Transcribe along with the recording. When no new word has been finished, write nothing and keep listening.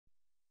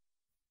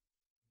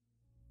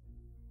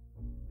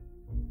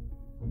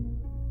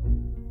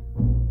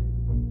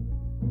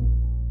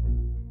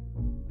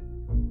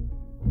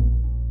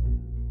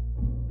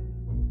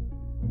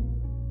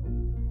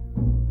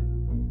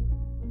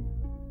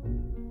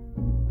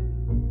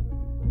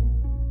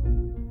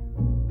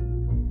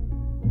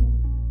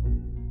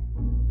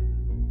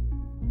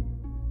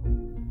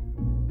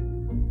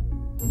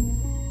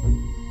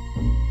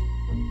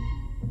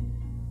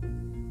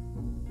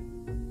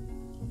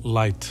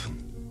Light.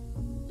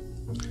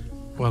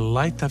 Well,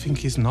 light, I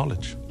think, is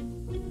knowledge.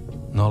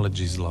 Knowledge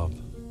is love.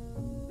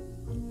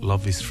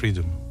 Love is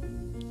freedom.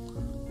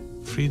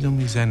 Freedom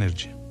is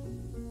energy.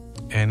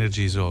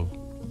 Energy is all.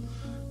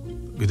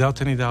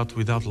 Without any doubt,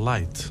 without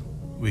light,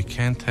 we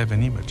can't have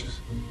any images.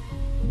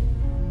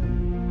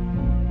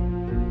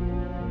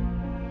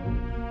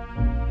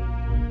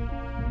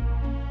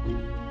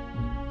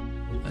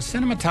 A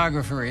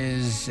cinematographer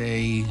is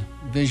a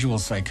visual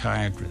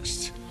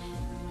psychiatrist,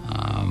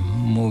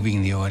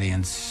 moving the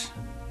audience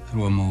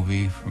through a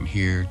movie from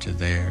here to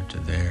there to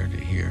there to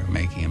here,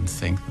 making them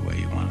think the way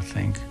you want to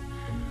think,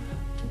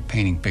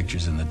 painting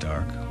pictures in the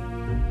dark.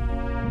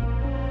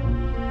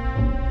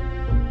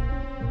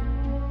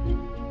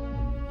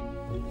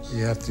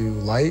 You have to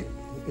light,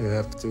 you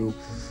have to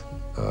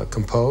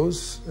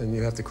compose, and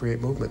you have to create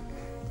movement.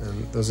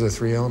 And those are the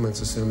three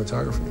elements of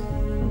cinematography.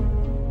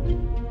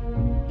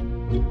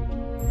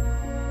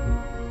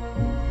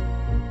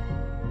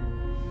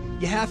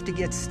 You have to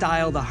get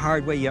style the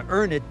hard way. You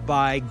earn it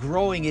by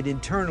growing it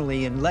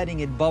internally and letting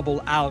it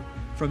bubble out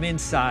from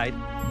inside.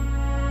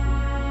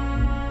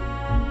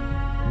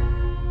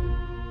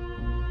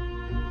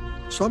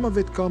 Some of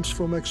it comes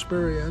from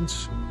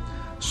experience,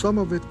 some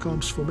of it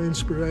comes from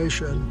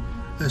inspiration,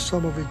 and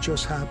some of it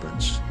just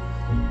happens.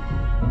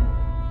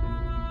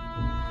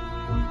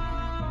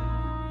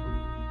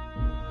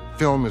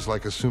 Film is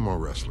like a sumo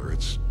wrestler.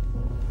 It's,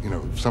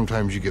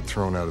 sometimes you get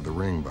thrown out of the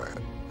ring by it,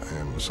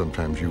 and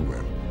sometimes you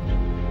win.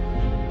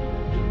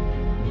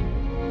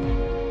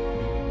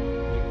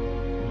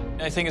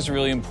 I think it's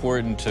really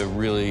important to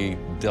really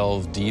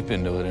delve deep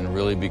into it and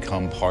really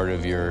become part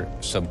of your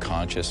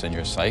subconscious and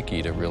your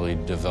psyche to really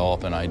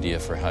develop an idea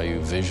for how you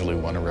visually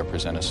want to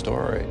represent a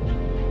story.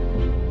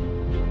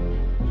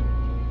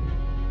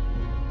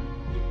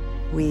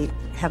 We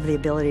have the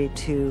ability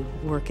to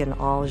work in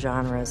all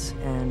genres,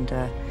 and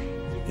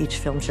each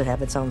film should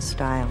have its own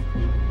style.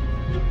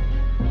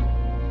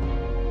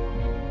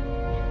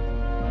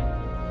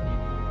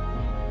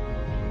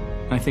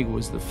 I think it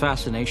was the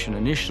fascination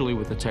initially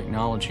with the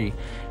technology,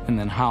 and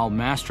then how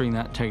mastering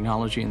that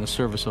technology in the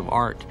service of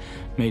art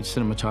made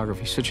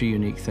cinematography such a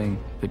unique thing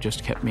that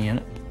just kept me in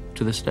it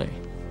to this day.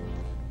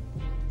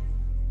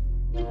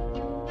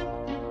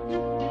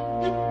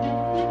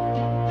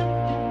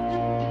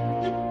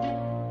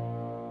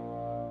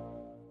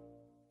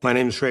 My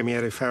name is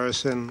Ramieri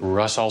Farrison.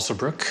 Russ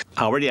Alsobrook.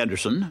 Howard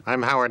Anderson.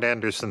 I'm Howard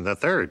Anderson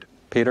III.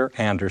 Peter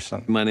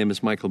Anderson. My name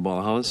is Michael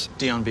Ballhaus.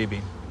 Dion Beebe.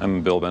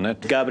 I'm Bill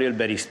Bennett. Gabriel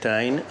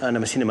Beristain, and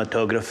I'm a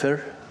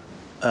cinematographer.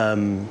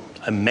 I'm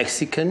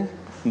Mexican,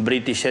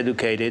 British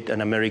educated,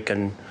 and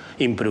American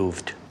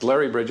improved.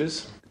 Larry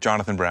Bridges.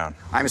 Jonathan Brown.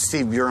 I'm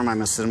Steve Buren. I'm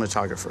a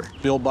cinematographer.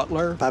 Bill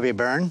Butler. Bobby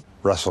Byrne.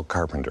 Russell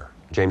Carpenter.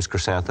 James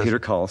Chrysanthus. Peter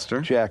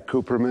Collister. Jack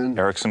Cooperman.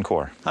 Erickson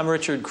Core. I'm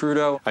Richard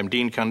Crudo. I'm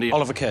Dean Cundy.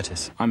 Oliver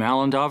Curtis. I'm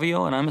Alan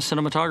Davio, and I'm a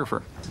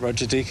cinematographer.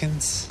 Roger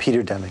Deakins.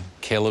 Peter Deming.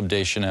 Caleb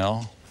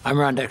Deschanel. I'm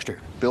Ron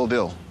Dexter. Bill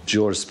Dill.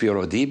 George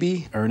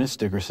Spiro-Deeby. Ernest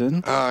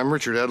Dickerson. I'm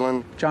Richard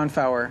Edlund. John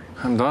Fowler.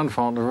 I'm Don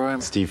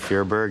Fauntleroy. Steve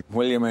Fierberg.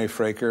 William A.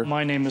 Fraker.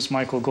 My name is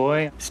Michael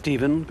Goy.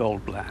 Stephen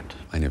Goldblatt.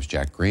 My name is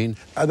Jack Green.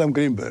 Adam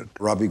Greenberg.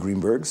 Robbie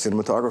Greenberg,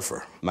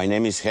 cinematographer. My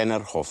name is Henner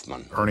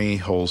Hoffman. Ernie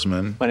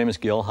Holzman. My name is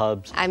Gil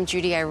Hubbs. I'm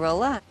Judy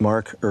Irola.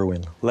 Mark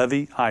Irwin.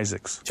 Levi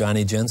Isaacs.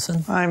 Johnny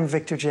Jensen. I'm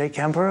Victor J.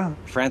 Kemper.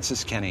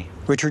 Francis Kenny.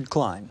 Richard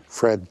Klein.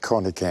 Fred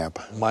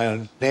Konekamp.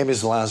 My name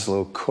is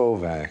Laszlo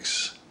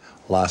Kovacs.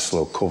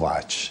 Laszlo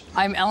Kovac.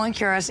 I'm Ellen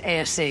Kuras,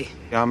 ASC.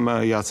 I'm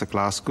Jacek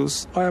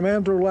Laskus. I am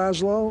Andrew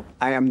Laszlo.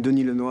 I am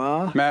Denis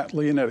Lenoir. Matt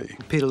Leonetti.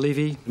 Peter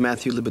Levy.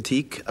 Matthew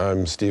Libatique.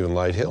 I'm Stephen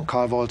Lighthill.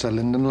 Carl Walter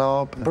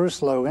Lindenlaub.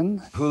 Bruce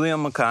Logan. Julio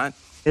Macat.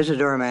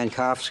 Isidore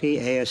Mankowski,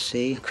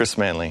 ASC. Chris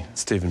Manley.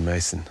 Stephen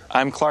Mason.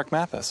 I'm Clark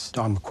Mathis.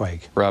 Don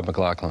McQuaig. Rob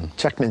McLaughlin.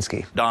 Chuck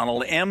Minsky.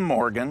 Donald M.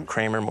 Morgan.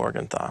 Kramer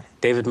Morgenthau.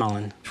 David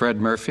Mullen. Fred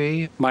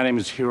Murphy. My name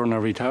is Hiro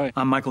Narita.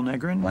 I'm Michael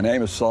Negrin. My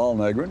name is Saul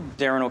Negrin.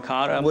 Darren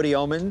Okada. Woody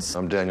Omens.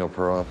 I'm Daniel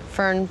Perot.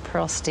 Fern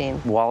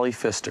Pearlstein. Wally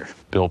Pfister.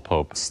 Bill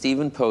Pope.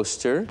 Stephen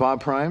Poster.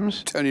 Bob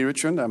Primes. Tony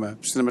Richmond. I'm a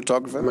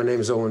cinematographer. My name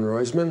is Owen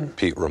Roisman.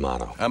 Pete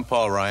Romano. I'm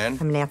Paul Ryan.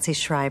 I'm Nancy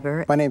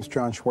Schreiber. My name's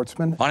John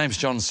Schwartzman. My name's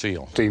John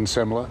Seal. Dean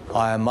Semler.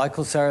 I am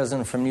Michael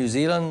Sarrazin from New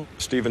Zealand.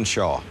 Stephen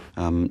Shaw.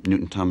 I'm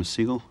Newton Thomas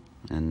Siegel,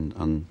 and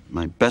on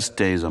my best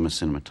days, I'm a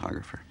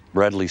cinematographer.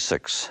 Bradley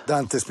Six.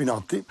 Dante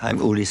Spinotti. I'm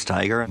Uli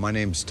Steiger. My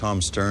name's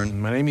Tom Stern.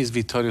 My name is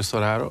Vittorio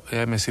Storaro.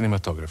 I'm a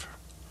cinematographer.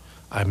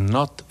 I'm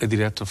not a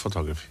director of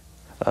photography.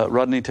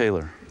 Rodney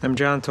Taylor. I'm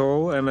John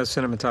Toll. I'm a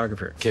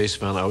cinematographer. Case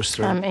Van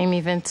Oster. I'm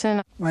Amy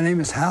Vinson. My name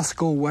is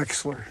Haskell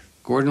Wexler.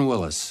 Gordon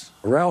Willis.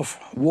 Ralph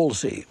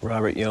Woolsey.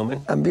 Robert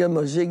Yeoman. I'm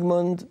Guillermo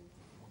Zsigmond.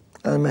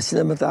 I'm a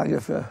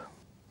cinematographer.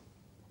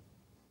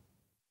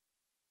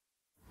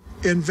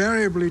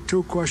 Invariably,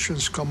 two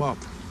questions come up.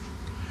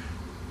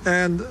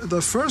 And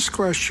the first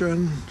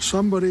question,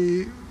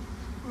 somebody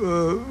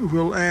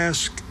will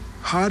ask,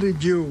 how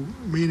did you,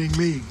 meaning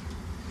me,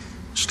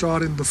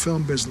 start in the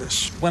film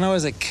business? When I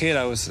was a kid,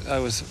 I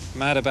was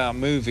mad about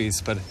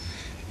movies, but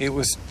It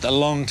was a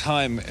long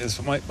time.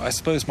 I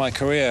suppose my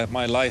career,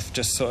 my life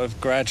just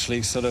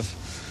gradually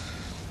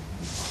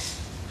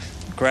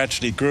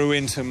grew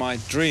into my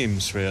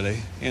dreams, really,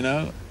 you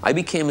know? I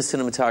became a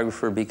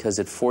cinematographer because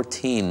at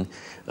 14,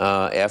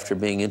 after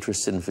being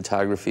interested in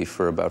photography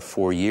for about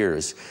 4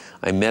 years,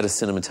 I met a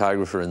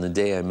cinematographer, and the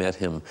day I met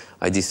him,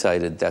 I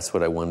decided that's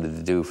what I wanted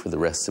to do for the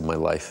rest of my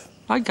life.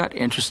 I got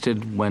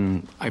interested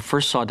when I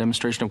first saw a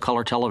demonstration of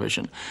color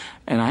television,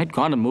 and I had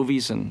gone to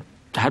movies and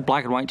had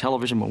black and white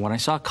television, but when I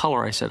saw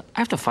color, I said, I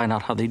have to find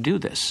out how they do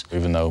this.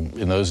 Even though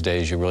in those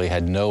days you really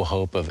had no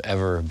hope of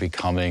ever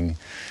becoming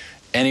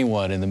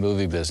anyone in the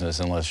movie business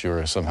unless you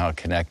were somehow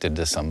connected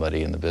to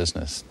somebody in the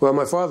business. Well,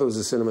 my father was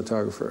a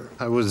cinematographer.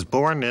 I was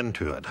born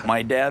into it.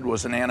 My dad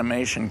was an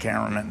animation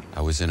cameraman.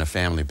 I was in a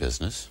family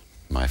business.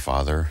 My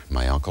father,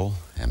 my uncle,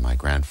 and my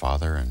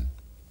grandfather, and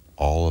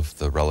all of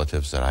the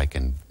relatives that I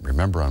can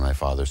remember on my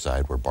father's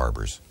side were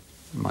barbers.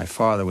 My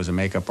father was a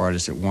makeup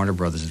artist at Warner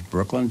Brothers in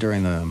Brooklyn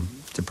during the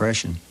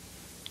Depression.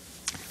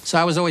 So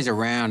I was always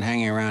around,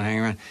 hanging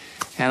around.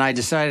 And I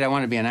decided I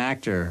wanted to be an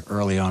actor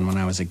early on when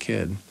I was a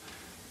kid.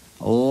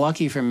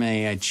 Lucky for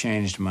me, I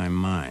changed my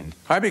mind.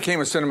 I became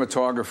a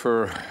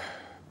cinematographer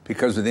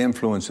because of the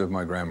influence of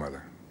my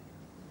grandmother.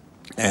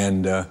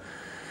 And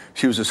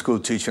she was a school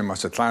teacher in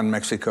Mazatlan,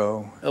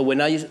 Mexico. When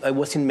I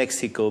was in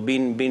Mexico,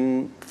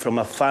 being from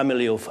a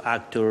family of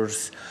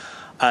actors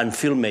and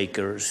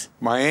filmmakers.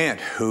 My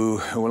aunt,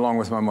 who along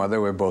with my mother,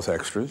 were both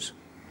extras.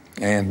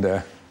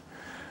 And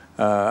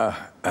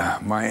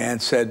my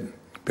aunt said,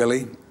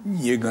 Billy,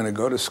 you're going to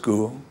go to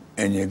school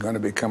and you're going to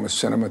become a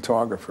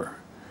cinematographer.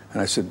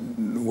 And I said,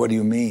 what do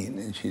you mean?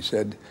 And she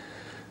said,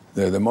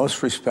 they're the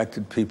most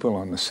respected people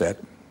on the set.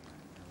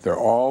 They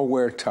all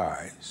wear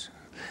ties.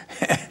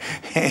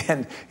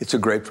 And it's a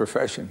great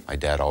profession. My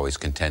dad always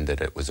contended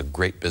it was a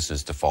great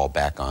business to fall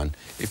back on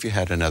if you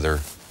had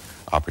another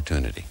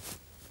opportunity.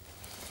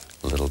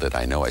 Little did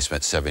I know I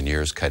spent 7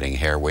 years cutting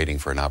hair waiting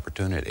for an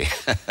opportunity.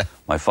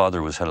 My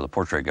father was head of the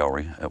portrait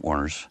gallery at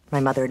Warner's. My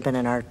mother had been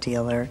an art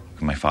dealer.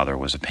 My father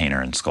was a painter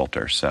and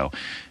sculptor, so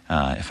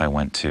if I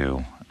went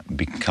to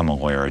become a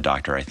lawyer or a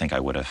doctor, I think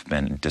I would have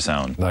been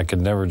disowned. I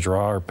could never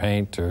draw or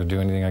paint or do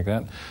anything like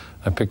that.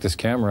 I picked this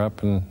camera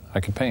up and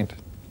I could paint.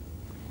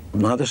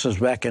 Now, this is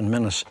back in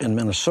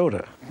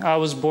Minnesota. I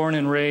was born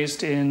and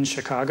raised in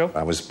Chicago.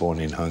 I was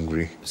born in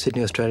Hungary.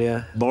 Sydney,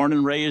 Australia. Born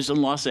and raised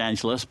in Los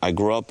Angeles. I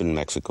grew up in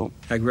Mexico.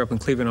 I grew up in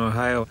Cleveland,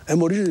 Ohio.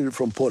 I'm originally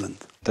from Poland.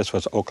 This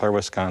was Eau Claire,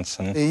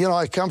 Wisconsin. You know,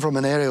 I come from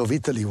an area of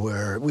Italy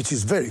which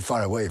is very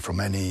far away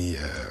from any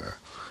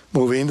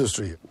movie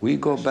industry. We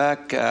go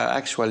back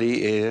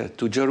actually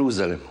to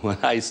Jerusalem. When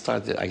I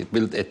started, I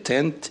built a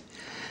tent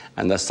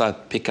and I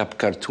started pick up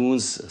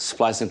cartoons,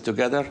 splice them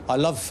together. I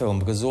love film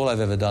because it's all I've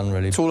ever done,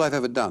 really. It's all I've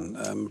ever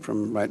done.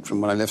 From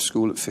when I left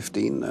school at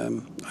 15,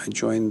 I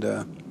joined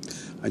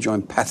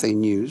Pathé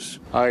News.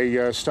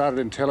 I started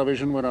in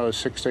television when I was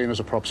 16 as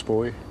a props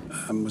boy.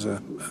 Was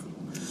a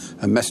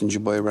messenger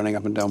boy running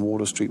up and down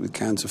Water Street with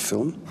cans of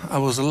film. I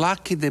was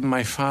lucky that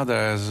my father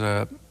has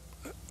a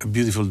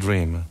beautiful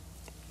dream.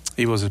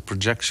 He was a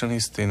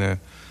projectionist in a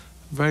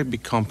very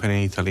big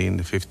company in Italy in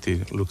the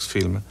 50s, Lux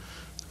Film.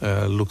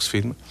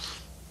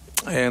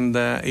 And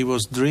he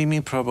was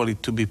dreaming probably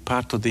to be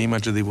part of the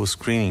image that he was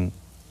screening.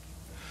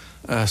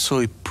 So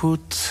he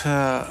put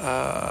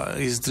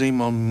his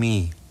dream on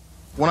me.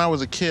 When I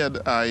was a kid,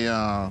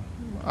 I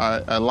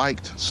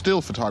liked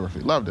still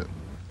photography, loved it.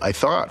 I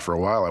thought for a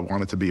while I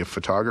wanted to be a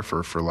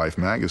photographer for Life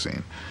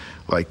magazine,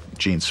 like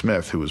Gene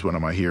Smith, who was one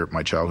of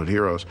my childhood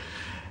heroes.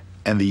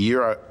 And the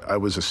year I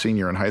was a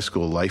senior in high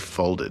school, Life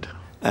folded.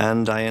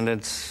 And I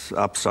ended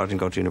up starting to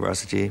go to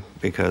university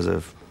because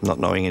of not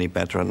knowing any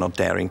better and not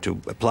daring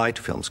to apply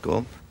to film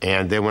school.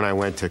 And then when I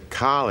went to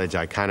college,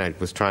 I kind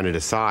of was trying to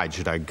decide,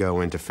 should I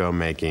go into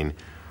filmmaking,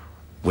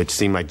 which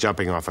seemed like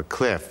jumping off a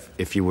cliff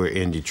if you were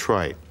in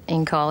Detroit.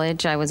 In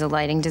college, I was a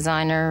lighting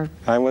designer.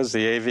 I was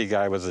the AV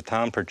guy. I was the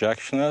town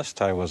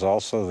projectionist. I was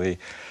also the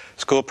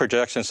school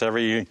projectionist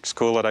every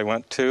school that I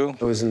went to.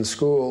 I was in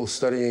school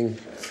studying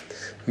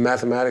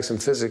mathematics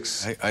and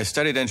physics. I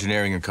studied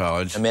engineering in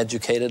college. I'm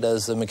educated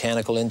as a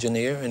mechanical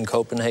engineer in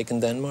Copenhagen,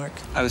 Denmark.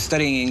 I was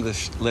studying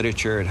English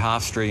literature at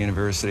Hofstra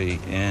University,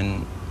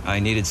 and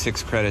I needed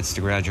 6 credits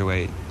to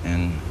graduate,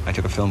 and I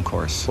took a film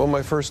course. Well,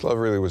 my first love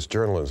really was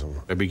journalism.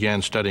 I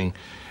began studying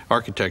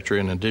architecture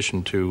in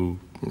addition to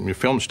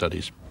film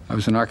studies. I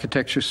was an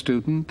architecture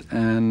student,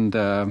 and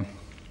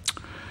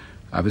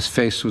I was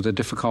faced with a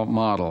difficult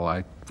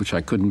model which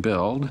I couldn't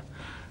build,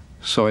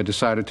 so I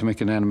decided to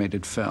make an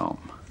animated film.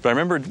 But I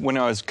remember when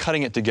I was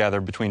cutting it together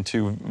between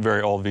 2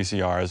 very old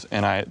VCRs,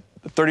 and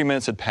 30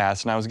 minutes had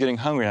passed, and I was getting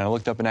hungry, and I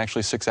looked up, and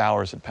actually 6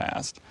 hours had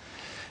passed.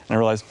 And I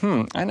realized,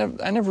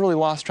 I never really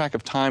lost track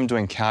of time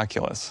doing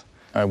calculus.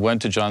 I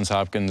went to Johns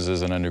Hopkins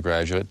as an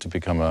undergraduate to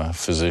become a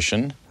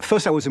physician.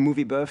 First, I was a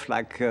movie buff,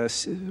 like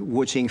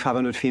watching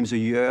 500 films a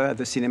year at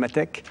the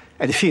Cinematheque.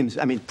 And films,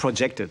 I mean,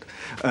 projected,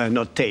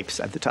 not tapes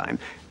at the time.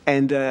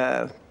 And,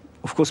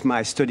 of course,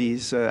 my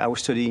studies, I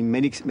was studying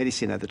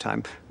medicine at the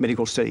time,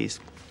 medical studies.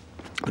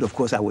 But of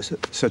course, I was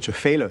such a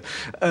failure.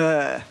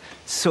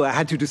 So I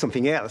had to do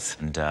something else.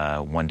 And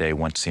one day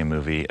went to see a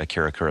movie,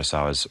 Akira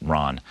Kurosawa's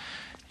Ron,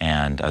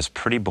 and I was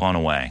pretty blown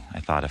away. I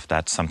thought, if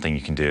that's something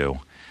you can do,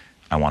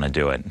 I want to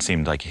do it. It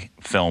seemed like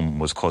film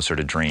was closer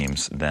to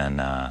dreams than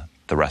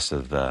the rest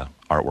of the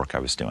artwork I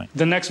was doing.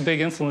 The next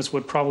big influence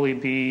would probably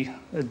be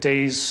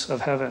Days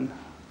of Heaven.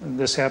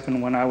 This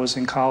happened when I was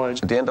in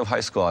college. At the end of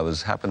high school, I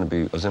was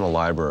in a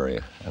library,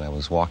 and I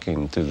was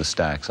walking through the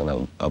stacks,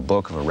 and a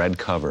book of a red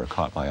cover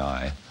caught my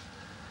eye,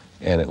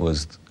 and it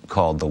was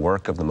called The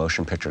Work of the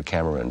Motion Picture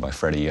Cameraman by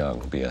Freddie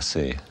Young,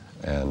 BSc.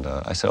 And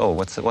I said, oh,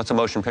 what's a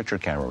motion picture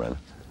cameraman?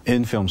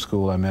 In film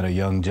school, I met a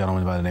young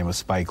gentleman by the name of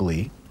Spike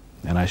Lee,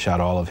 and I shot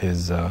all of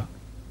his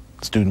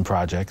student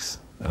projects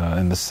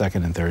in the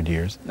second and third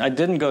years. I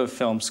didn't go to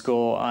film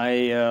school.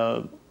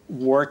 I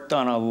worked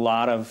on a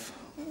lot of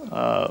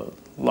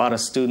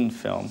student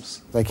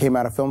films. I came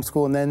out of film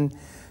school and then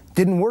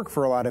didn't work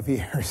for a lot of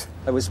years.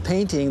 I was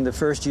painting the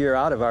first year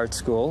out of art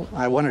school.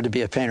 I wanted to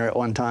be a painter at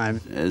one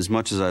time. As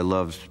much as I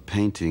loved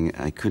painting,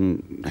 I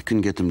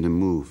couldn't get them to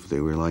move.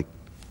 They were like,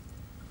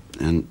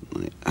 and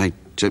I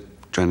kept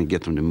trying to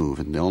get them to move,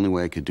 and the only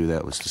way I could do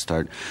that was to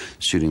start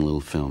shooting little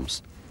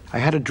films. I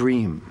had a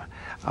dream.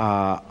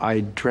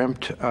 I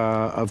dreamt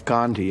of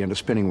Gandhi and a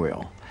spinning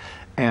wheel,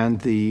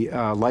 and the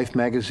Life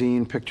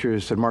magazine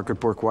pictures that Margaret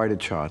Bourke-White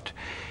had shot.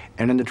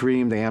 And in the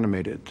dream, they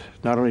animated.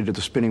 Not only did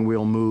the spinning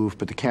wheel move,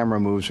 but the camera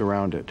moves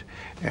around it.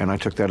 And I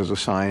took that as a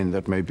sign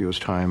that maybe it was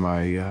time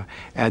I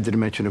add the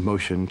dimension of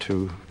motion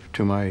to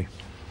my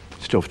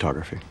still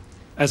photography.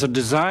 As a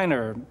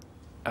designer,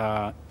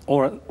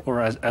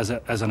 or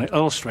as an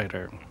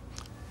illustrator,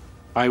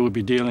 I would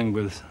be dealing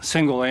with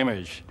single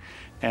image,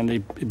 and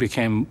it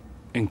became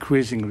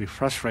increasingly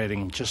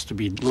frustrating just to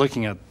be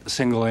looking at a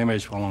single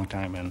image for a long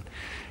time,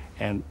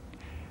 and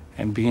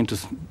began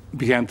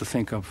to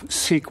think of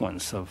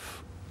sequence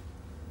of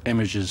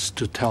images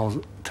to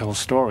tell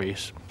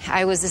stories.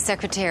 I was a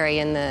secretary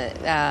in the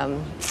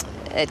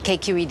at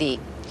KQED,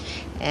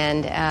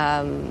 and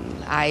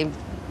I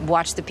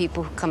watched the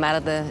people who come out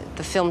of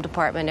the film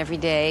department every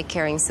day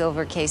carrying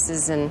silver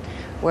cases and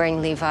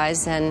wearing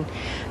Levi's, and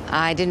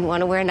I didn't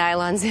want to wear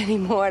nylons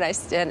anymore,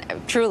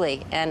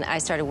 and I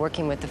started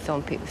working with the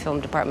film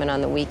department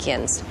on the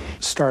weekends.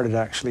 Started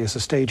actually as a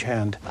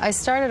stagehand. I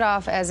started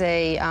off as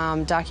a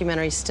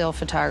documentary still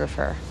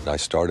photographer. I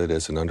started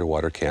as an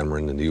underwater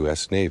cameraman in the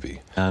U.S.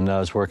 Navy. And I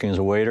was working as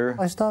a waiter.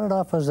 I started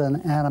off as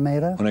an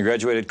animator. When I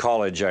graduated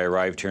college, I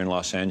arrived here in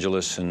Los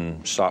Angeles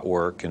and sought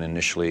work, and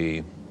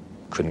initially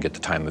couldn't get the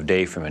time of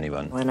day from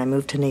anyone. When I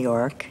moved to New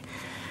York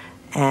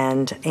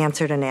and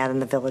answered an ad in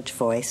the Village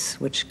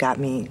Voice, which got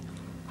me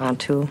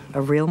onto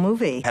a real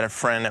movie. I had a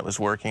friend that was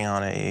working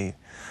on a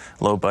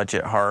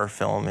low-budget horror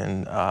film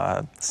in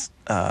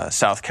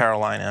South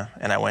Carolina,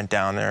 and I went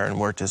down there and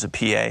worked as a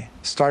PA.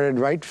 Started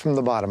right from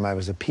the bottom. I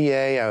was a PA,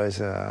 I was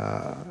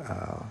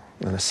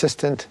an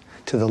assistant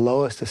to the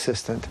lowest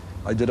assistant.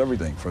 I did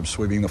everything from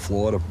sweeping the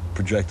floor to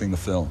projecting the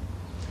film.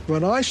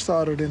 When I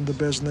started in the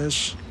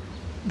business,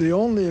 the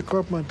only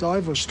equipment I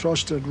was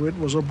trusted with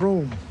was a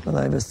broom. When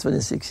I was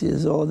 26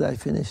 years old, I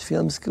finished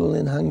film school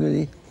in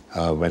Hungary.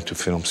 I went to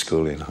film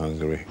school in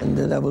Hungary. And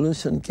the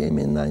revolution came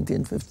in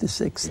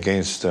 1956.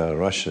 Against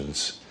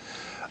Russians,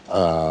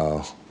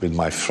 with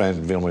my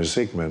friend Wilmer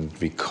Zsigmond,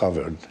 we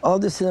covered. All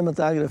the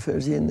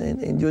cinematographers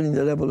during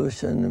the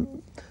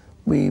revolution,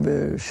 we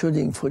were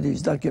shooting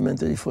footage,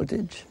 documentary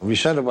footage. We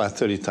shot about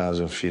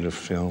 30,000 feet of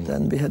film.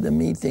 Then we had a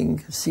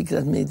meeting,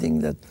 secret meeting,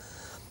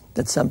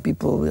 that some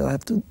people will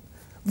have to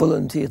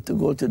volunteer to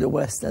go to the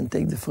West and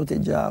take the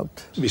footage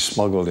out. We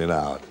smuggled it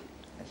out.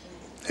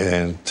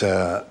 And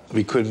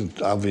we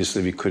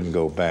couldn't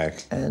go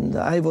back. And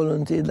I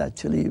volunteered,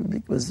 actually,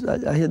 because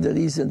I had a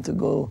reason to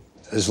go.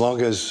 As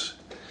long as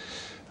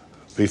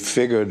we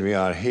figured we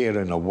are here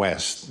in the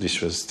West,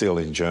 this was still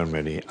in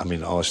Germany,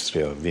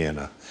 Austria,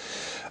 Vienna,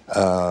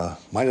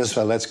 might as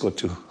well let's go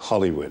to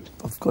Hollywood.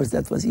 Of course,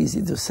 that was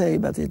easy to say,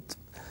 but in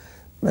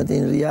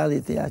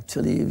reality,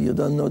 actually, if you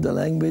don't know the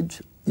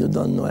language, you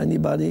don't know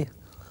anybody,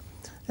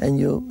 and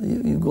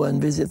you go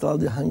and visit all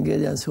the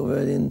Hungarians who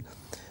were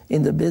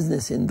in the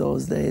business in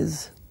those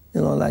days,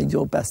 like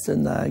Joe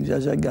Pasternak,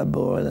 Zsa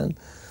Gabor, and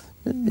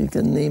you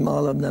can name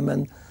all of them.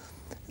 And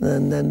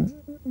then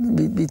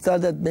we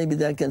thought that maybe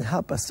they can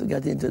help us to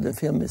get into the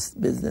film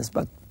business,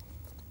 but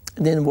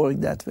it didn't work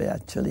that way,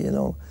 actually,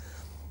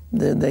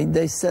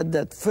 They said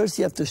that first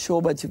you have to show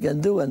what you can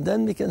do, and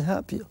then we can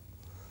help you.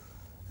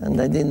 And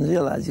I didn't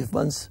realize if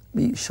once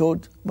we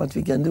showed what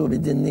we can do, we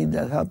didn't need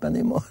that help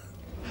anymore.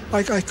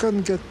 I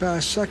couldn't get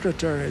past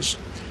secretaries.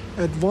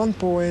 At one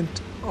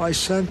point, I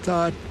sent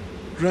out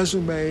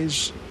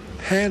resumes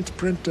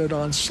hand-printed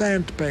on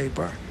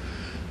sandpaper,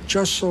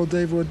 just so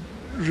they would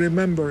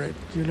remember it,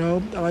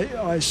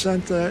 I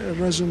sent the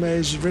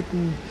resumes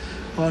written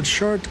on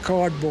short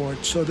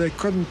cardboard, so they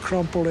couldn't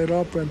crumple it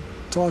up and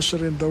toss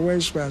it in the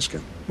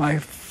wastebasket. My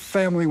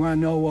family wanted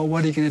to know, well,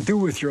 what are you going to do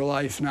with your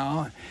life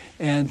now?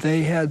 And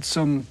they had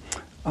some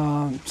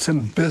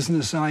some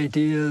business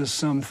ideas,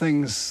 some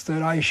things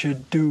that I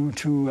should do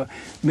to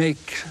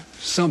make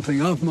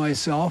something of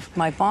myself.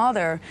 My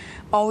father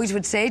always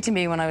would say to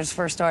me when I was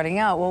first starting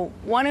out, well,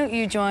 why don't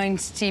you join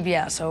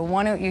CBS, or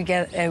why don't you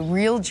get a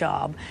real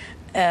job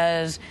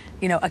as,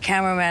 you know, a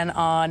cameraman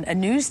on a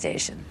news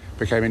station?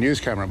 Became a news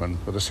cameraman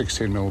with a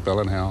 16mm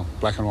Bell & Howell,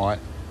 black and white.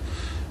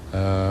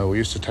 We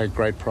used to take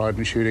great pride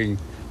in shooting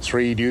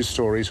 3 news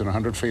stories and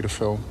 100 feet of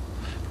film.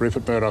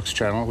 Rupert Murdoch's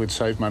channel, we'd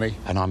save money.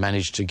 And I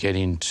managed to get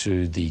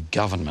into the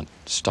government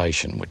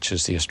station, which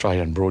is the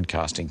Australian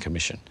Broadcasting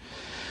Commission.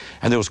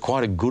 And there was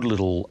quite a good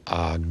little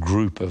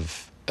group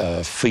of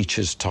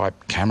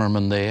features-type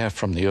cameramen there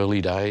from the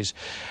early days.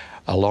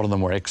 A lot of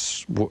them were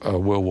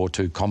ex-World War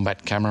II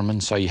combat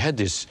cameramen. So you had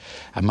this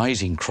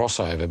amazing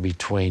crossover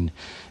between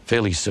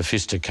fairly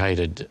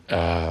sophisticated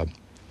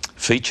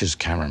features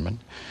cameramen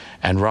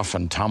and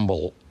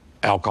rough-and-tumble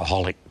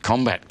alcoholic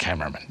combat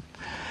cameramen.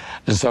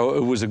 And so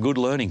it was a good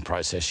learning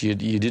process. You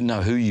didn't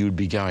know who you'd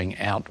be going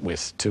out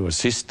with to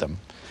assist them,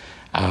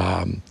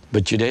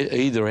 but you'd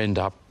either end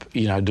up,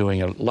 you know,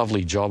 doing a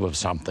lovely job of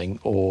something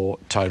or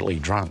totally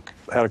drunk.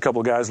 I had a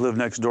couple of guys live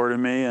next door to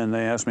me, and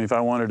they asked me if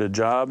I wanted a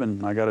job,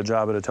 and I got a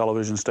job at a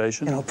television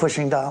station. You know,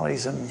 pushing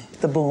dollies and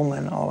the boom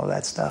and all of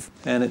that stuff.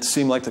 And it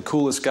seemed like the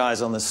coolest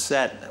guys on the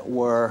set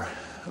were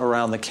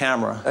around the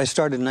camera. I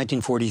started in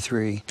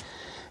 1943.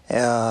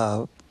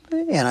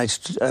 And I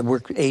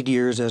worked 8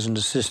 years as an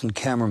assistant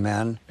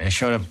cameraman. I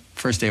showed up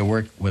first day of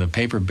work with a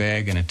paper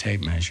bag and a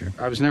tape measure.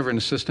 I was never an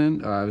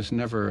assistant. I was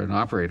never an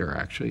operator,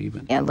 actually,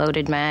 even. Yeah,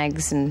 loaded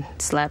mags and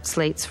slapped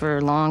slates for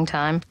a long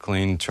time.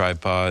 Cleaned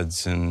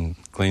tripods and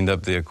cleaned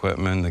up the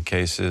equipment, the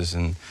cases,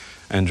 and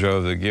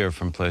drove the gear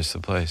from place to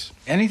place.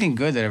 Anything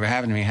good that ever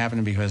happened to me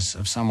happened because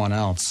of someone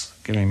else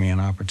giving me an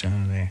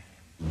opportunity.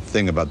 The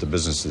thing about the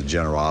business is the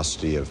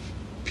generosity of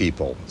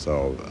people.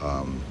 So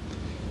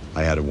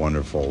I had a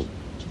wonderful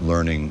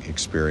learning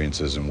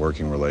experiences and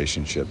working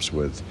relationships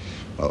with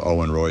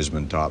Owen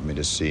Roisman taught me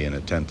to see in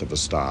a tenth of a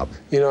stop.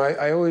 You know,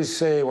 I always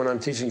say when I'm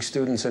teaching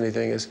students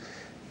anything is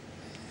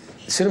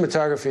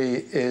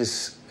cinematography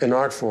is an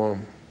art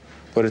form,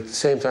 but at the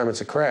same time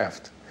it's a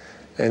craft.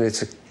 And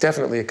it's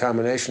definitely a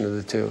combination of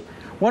the two.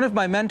 One of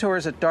my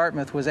mentors at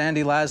Dartmouth was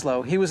Andy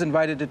Laszlo. He was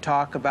invited to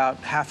talk about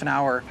half an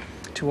hour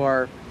to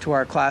our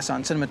class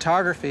on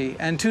cinematography,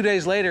 and 2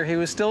 days later he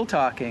was still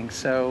talking.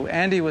 So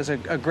Andy was a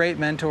great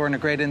mentor and a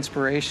great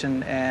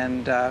inspiration,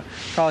 and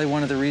probably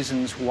one of the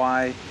reasons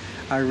why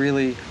I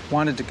really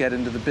wanted to get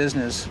into the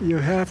business. You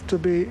have to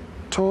be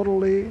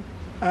totally,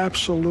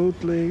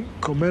 absolutely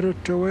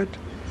committed to it.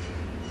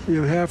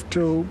 You have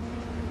to,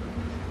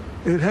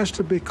 it has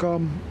to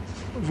become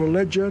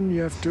religion.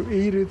 You have to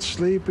eat it,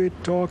 sleep it,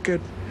 talk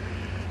it,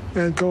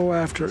 and go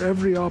after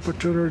every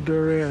opportunity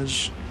there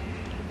is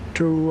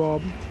to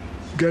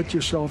get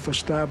yourself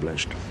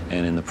established.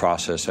 And in the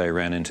process, I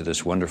ran into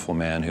this wonderful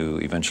man who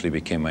eventually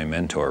became my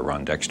mentor,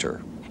 Ron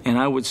Dexter. And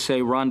I would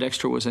say Ron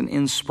Dexter was an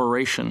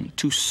inspiration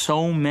to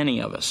so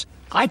many of us.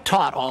 I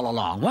taught all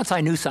along. Once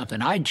I knew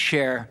something, I'd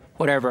share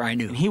whatever I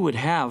knew. He would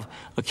have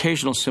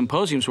occasional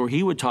symposiums where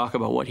he would talk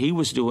about what he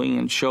was doing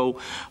and show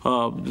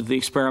the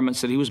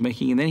experiments that he was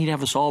making, and then he'd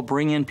have us all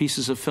bring in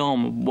pieces of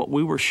film, what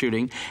we were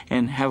shooting,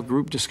 and have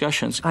group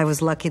discussions. I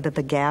was lucky that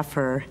the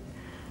gaffer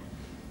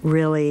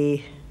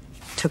really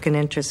took an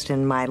interest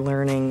in my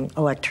learning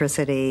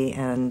electricity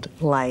and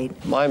light.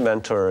 My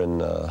mentor in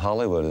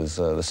Hollywood is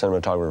the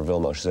cinematographer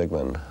Vilmos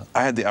Zsigmond.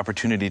 I had the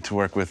opportunity to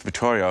work with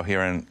Vittorio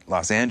here in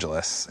Los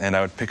Angeles, and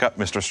I would pick up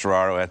Mr.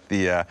 Storaro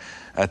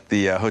at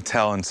the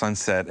hotel in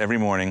Sunset every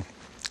morning,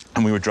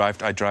 and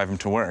I'd drive him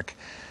to work.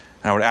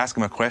 And I would ask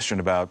him a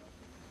question about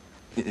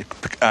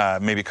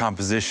maybe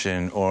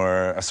composition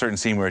or a certain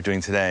scene we were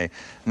doing today,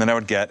 and then I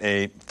would get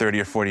a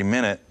 30 or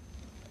 40-minute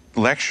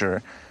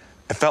lecture.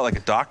 It felt like a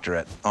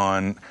doctorate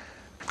on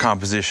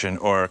composition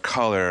or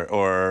color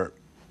or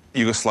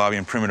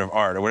Yugoslavian primitive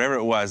art or whatever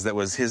it was that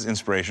was his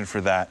inspiration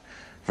for that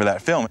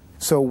film.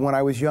 So when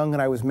I was young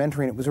and I was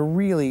mentoring, it was a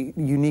really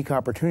unique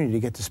opportunity to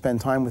get to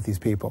spend time with these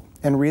people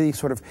and really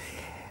sort of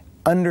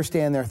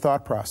understand their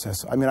thought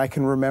process. I mean, I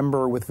can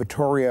remember with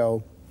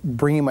Vittorio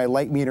bringing my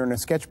light meter and a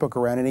sketchbook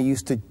around, and he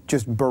used to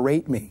just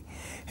berate me.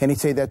 And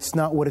he'd say, that's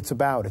not what it's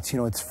about. It's, you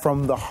know, it's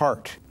from the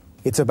heart.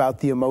 It's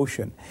about the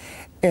emotion.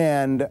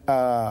 And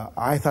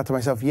I thought to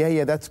myself,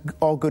 yeah, that's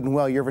all good and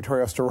well. You're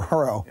Vittorio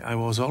Storaro. I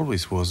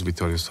always was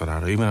Vittorio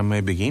Storaro, even at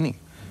my beginning.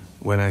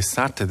 When I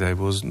started,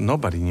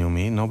 nobody knew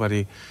me.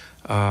 Nobody,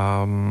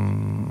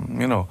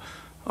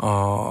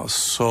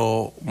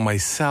 saw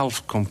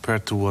myself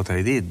compared to what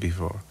I did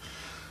before.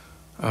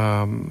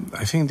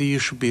 I think that you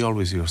should be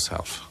always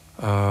yourself.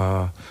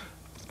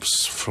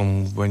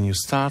 From when you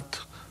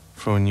start,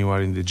 from when you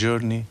are in the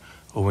journey,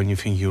 or when you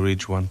think you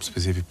reach one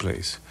specific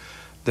place.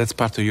 That's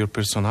part of your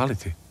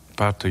personality,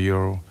 part of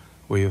your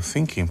way of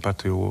thinking,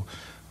 part of your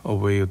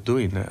way of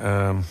doing.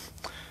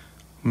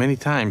 Many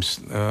times,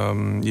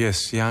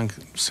 yes, young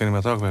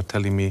cinematographers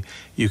telling me,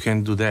 you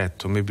can do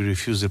that, or maybe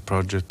refuse a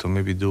project, or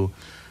maybe do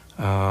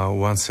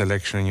one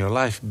selection in your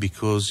life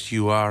because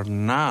you are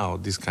now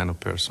this kind of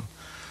person.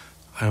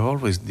 I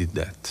always did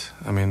that.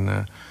 I mean,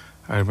 I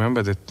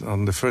remember that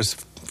on the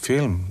first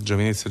film,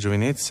 Giovinezza,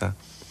 Giovinezza,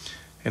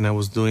 and I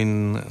was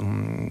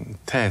doing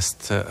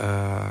tests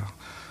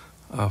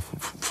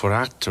for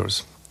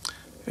actors.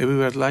 And we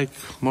were like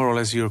more or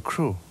less your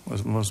crew,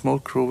 a small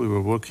crew. We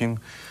were working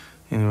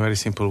in a very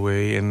simple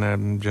way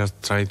and just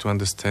trying to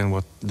understand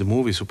what the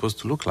movie is supposed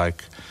to look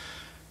like.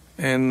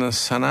 And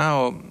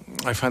somehow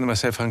I found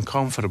myself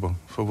uncomfortable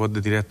for what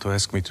the director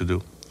asked me to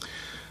do.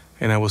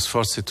 And I was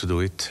forced to do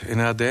it.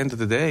 And at the end of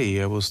the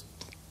day, I was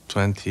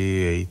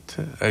 28.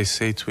 I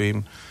say to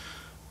him,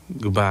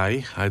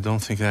 goodbye, I don't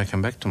think I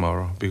come back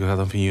tomorrow because I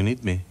don't think you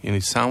need me. You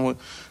need someone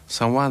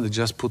that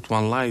just put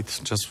one light,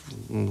 just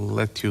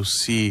let you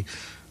see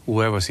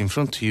whoever's in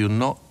front of you,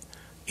 not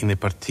in a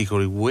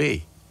particular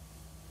way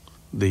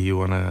that you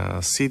want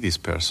to see this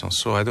person.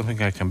 So I don't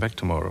think I come back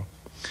tomorrow.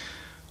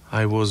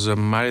 I was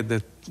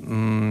married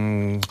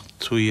 2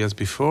 years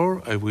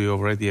before. We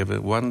already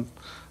have one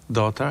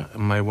daughter.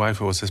 My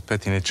wife was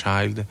expecting a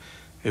child,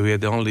 and we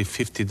had only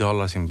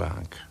 $50 in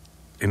bank.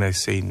 And I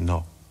say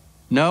no.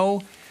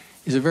 No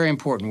is a very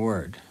important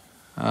word.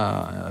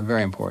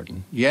 Very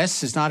important.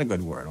 Yes is not a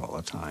good word all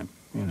the time.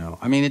 You know,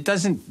 I mean, it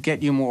doesn't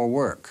get you more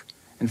work.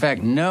 In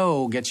fact,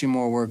 no gets you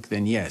more work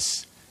than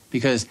yes,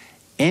 because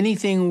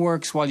anything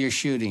works while you're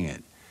shooting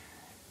it.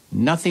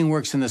 Nothing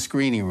works in the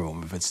screening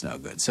room if it's no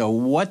good. So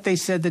what they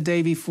said the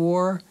day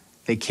before,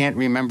 they can't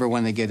remember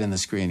when they get in the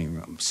screening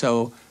room.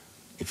 So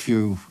if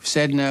you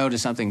said no to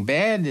something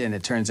bad and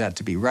it turns out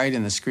to be right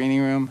in the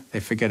screening room, they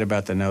forget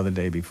about the no the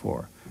day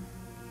before.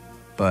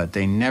 But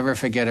they never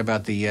forget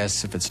about the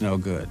yes if it's no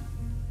good.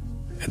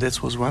 And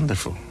that was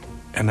wonderful.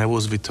 And I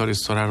was Vittorio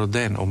Storaro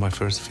then on my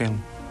first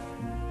film.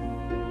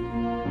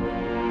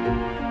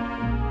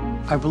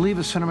 I believe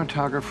a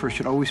cinematographer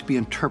should always be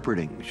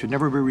interpreting, should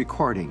never be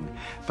recording,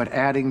 but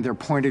adding their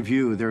point of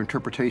view, their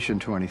interpretation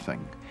to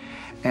anything.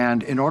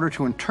 And in order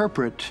to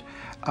interpret,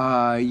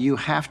 you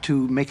have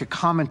to make a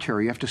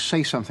commentary, you have to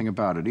say something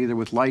about it, either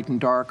with light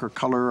and dark or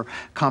color,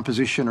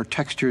 composition or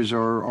textures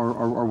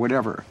or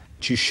whatever.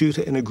 Do you shoot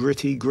it in a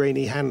gritty,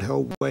 grainy,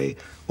 handheld way,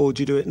 or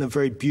do you do it in a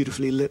very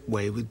beautifully lit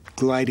way with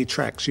glidey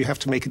tracks? You have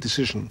to make a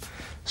decision.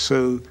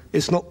 So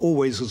it's not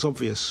always as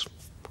obvious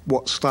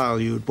what style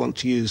you would want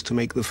to use to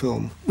make the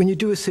film. When you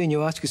do a scene,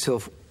 you ask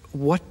yourself,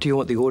 what do you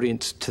want the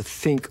audience to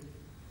think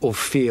or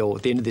feel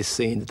at the end of this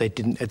scene that they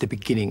didn't at the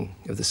beginning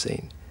of the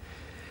scene?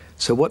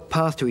 So what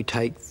path do we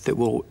take that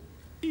will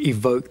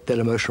evoke that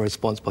emotional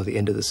response by the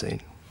end of the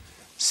scene?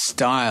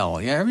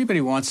 Style. Yeah,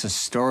 everybody wants a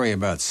story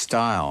about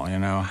style, you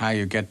know, how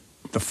you get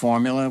the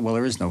formula. Well,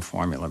 there is no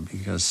formula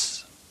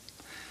because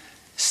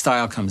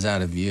style comes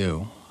out of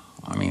you.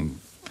 I mean,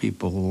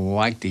 people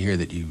like to hear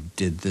that you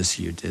did this,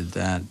 you did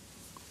that.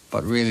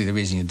 But really the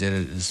reason you did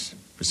it is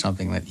for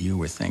something that you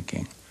were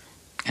thinking.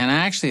 And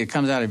actually it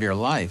comes out of your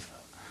life,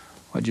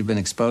 what you've been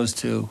exposed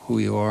to, who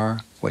you are,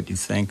 what you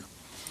think.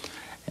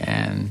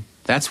 And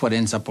that's what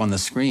ends up on the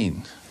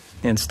screen.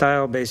 And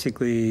style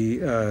basically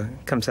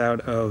comes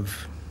out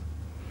of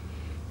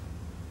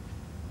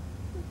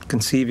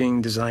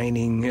conceiving,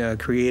 designing,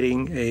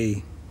 creating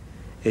a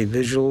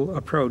visual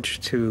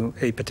approach to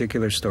a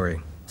particular story.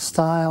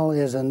 Style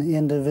is an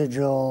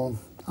individual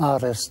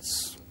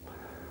artist's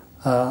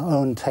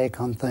own take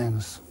on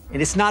things.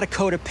 And it's not a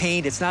coat of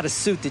paint, it's not a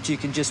suit that you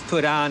can just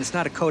put on, it's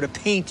not a coat of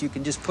paint you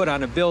can just put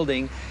on a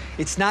building.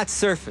 It's not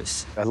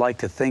surface. I like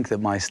to think that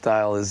my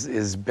style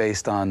is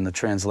based on the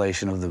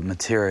translation of the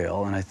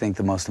material, and I think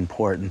the most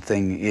important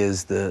thing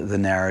is the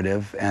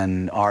narrative,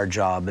 and our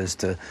job is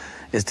to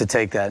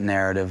take that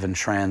narrative and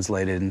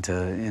translate it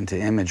into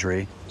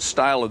imagery.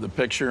 Style of the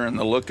picture and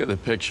the look of the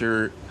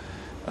picture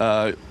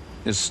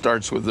it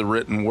starts with the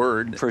written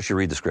word. First you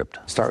read the script.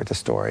 Start with the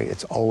story.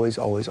 It's always,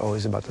 always,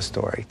 always about the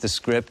story. The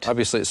script.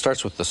 Obviously it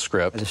starts with the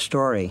script. The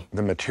story.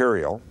 The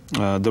material.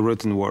 The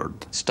written word.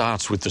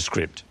 Starts with the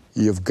script.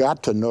 You've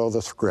got to know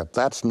the script.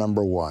 That's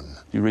number one.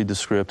 You read the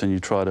script and you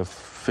try to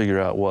figure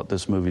out what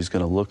this movie's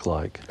going to look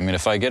like. I mean,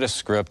 if I get a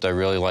script, I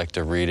really like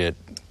to read it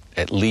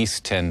at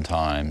least 10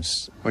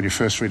 times. When you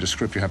first read a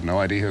script, you have no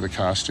idea who the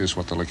cast is,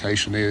 what the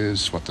location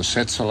is, what the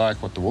sets are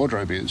like, what the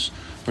wardrobe is,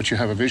 but you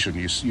have a vision.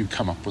 You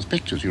come up with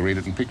pictures. You read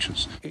it in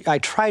pictures. I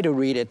try to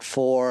read it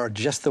for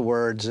just the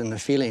words and the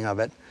feeling of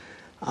it.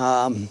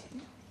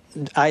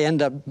 I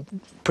end up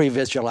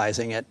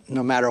pre-visualizing it,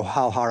 no matter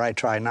how hard I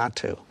try not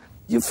to.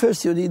 You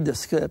read the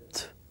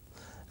script,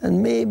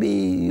 and maybe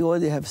you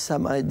already have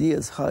some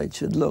ideas how it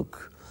should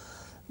look.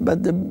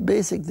 But the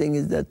basic thing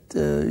is that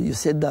you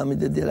sit down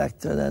with the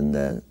director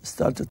and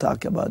start to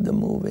talk about the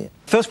movie.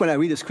 First, when I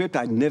read a script,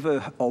 I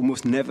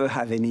almost never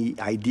have any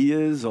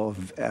ideas or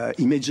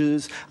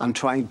images. I'm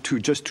trying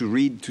to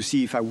read to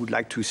see if I would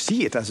like to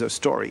see it as a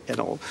story and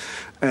all.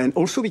 And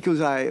also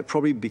because I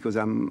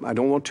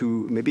don't want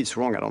to, maybe it's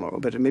wrong, I don't know,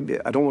 but maybe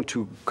I don't want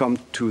to come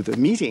to the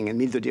meeting and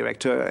meet the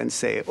director and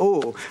say,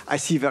 oh, I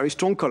see very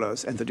strong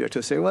colors. And the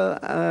director say, well,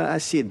 I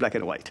see it black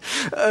and white.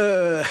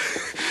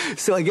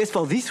 So I guess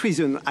for this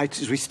reason, I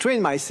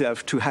restrain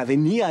myself to have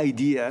any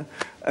idea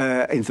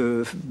in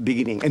the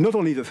beginning. And not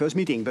only the first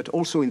meeting, but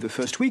also in the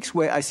first weeks,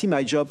 where I see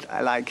my job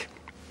like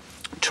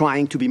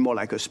trying to be more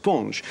like a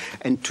sponge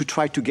and to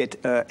try to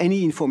get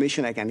any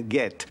information I can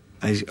get.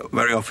 I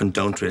very often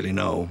don't really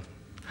know.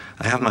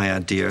 I have my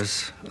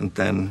ideas, and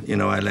then,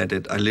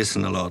 I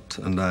listen a lot,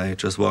 and I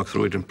just walk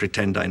through it and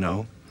pretend I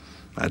know.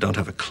 I don't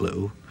have a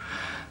clue.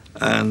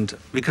 And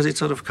because it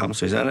sort of comes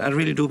to me, I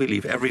really do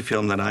believe every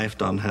film that I've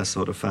done has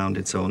sort of found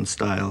its own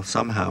style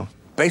somehow.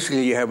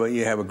 Basically, you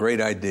have a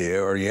great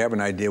idea, or you have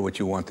an idea what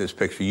you want this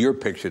picture, your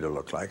picture to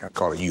look like. I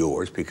call it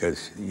yours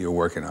because you're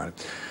working on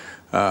it.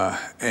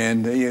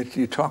 And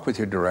you talk with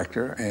your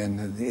director,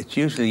 and it's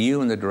usually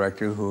you and the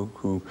director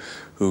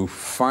who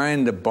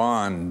find a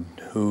bond,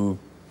 who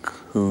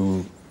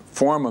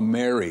form a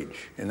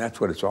marriage, and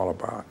that's what it's all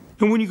about.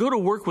 And when you go to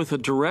work with a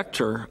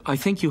director, I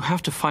think you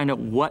have to find out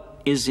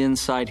what is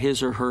inside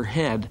his or her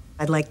head.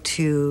 I'd like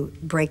to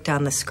break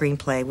down the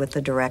screenplay with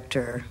the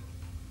director,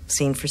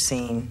 scene for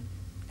scene,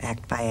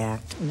 act by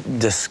act.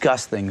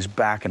 Discuss things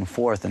back and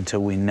forth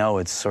until we know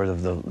it's sort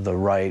of the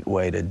right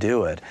way to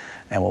do it.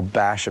 And we'll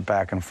bash it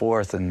back and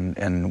forth,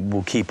 and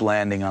we'll keep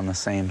landing on the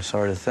same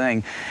sort of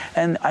thing.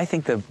 And I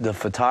think the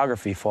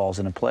photography falls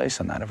into place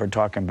on that. If we're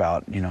talking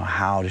about,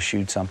 how to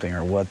shoot something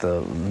or what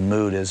the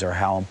mood is or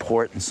how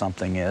important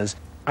something is.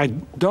 I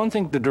don't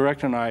think the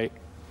director and I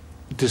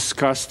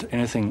discussed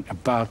anything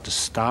about the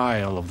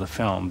style of the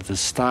film. The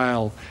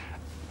style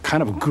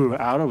kind of grew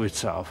out of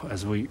itself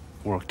as we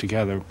work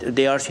together.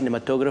 There are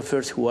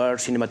cinematographers who are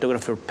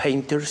cinematographer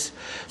painters,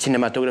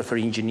 cinematographer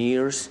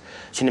engineers,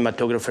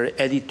 cinematographer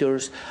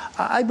editors.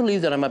 I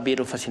believe that I'm a bit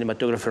of a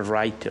cinematographer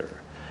writer,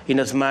 in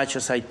as much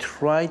as I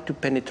try to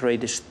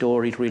penetrate the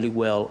story really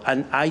well,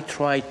 and I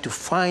try to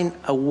find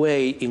a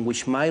way in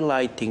which my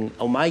lighting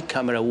or my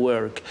camera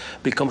work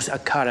becomes a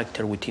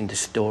character within the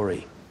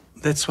story.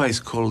 That's why it's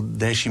called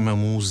Decima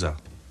Musa,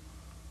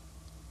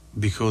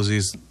 because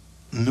it's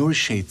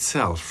nourishing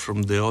itself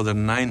from the other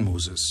 9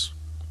 muses.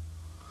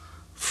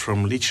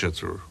 From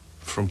literature,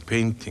 from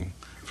painting,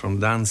 from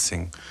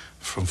dancing,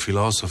 from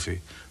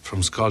philosophy,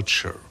 from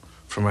sculpture,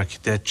 from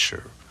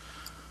architecture.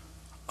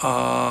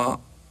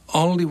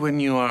 Only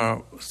when you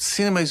are...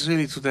 Cinema is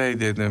really today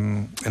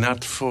an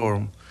art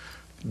form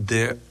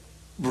that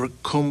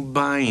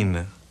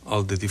combine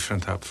all the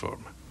different art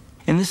forms.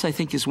 And this, I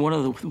think, is one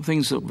of the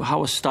things of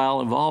how a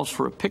style evolves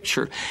for a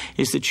picture,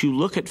 is that you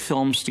look at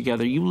films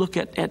together, you look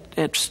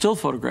at still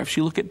photographs,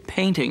 you look at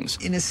paintings.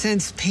 In a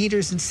sense,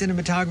 painters and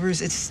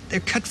cinematographers,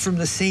 they're cut from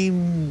the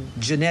same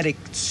genetic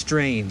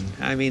strain.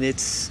 I mean,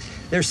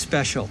 they're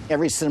special.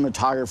 Every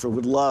cinematographer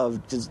would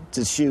love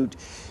to shoot,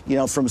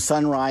 from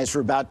sunrise for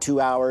about 2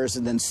 hours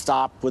and then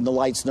stop when the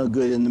light's no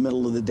good in the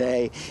middle of the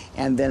day,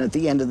 and then at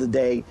the end of the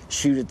day,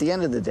 shoot at the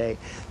end of the day.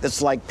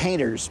 That's like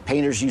painters.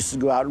 Painters used to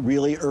go out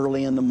really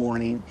early in the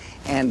morning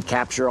and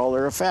capture all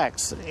their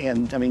effects.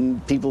 And I mean,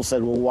 people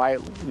said, well,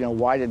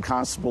 why did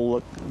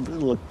Constable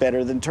look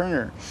better than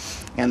Turner?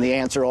 And the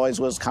answer always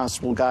was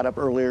Constable got up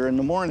earlier in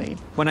the morning.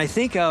 When I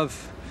think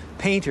of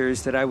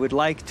painters that I would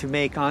like to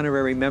make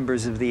honorary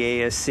members of the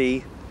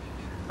ASC,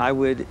 I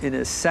would, in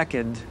a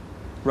second,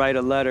 write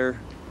a letter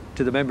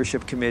to the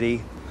membership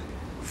committee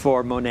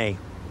for Monet.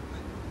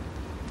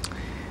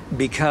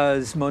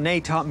 Because Monet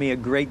taught me a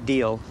great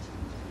deal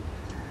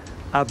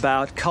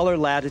about color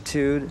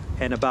latitude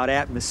and about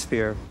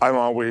atmosphere. I'm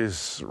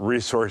always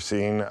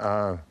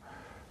resourcing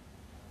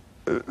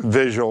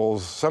visuals,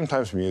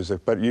 sometimes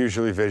music, but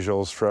usually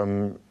visuals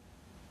from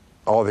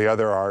all the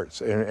other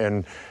arts,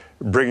 and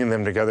bringing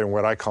them together in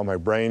what I call my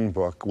brain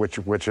book,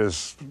 which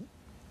is,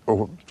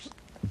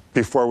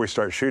 before we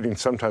start shooting,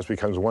 sometimes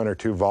becomes 1 or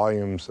 2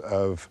 volumes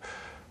of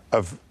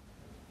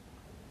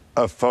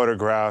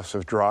photographs,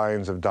 of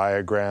drawings, of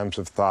diagrams,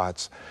 of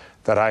thoughts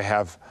that I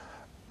have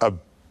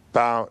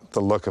about the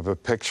look of a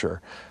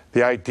picture.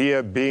 The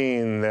idea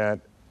being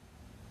that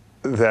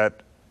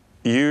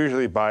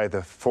usually by the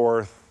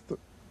 4th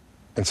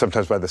and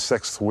sometimes by the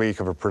 6th week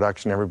of a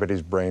production,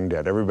 everybody's brain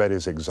dead,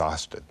 everybody's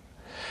exhausted.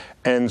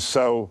 And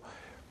so,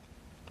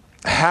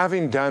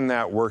 having done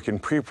that work in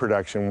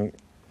pre-production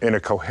in a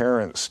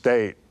coherent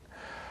state,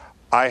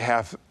 I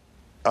have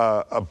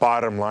a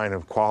bottom line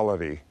of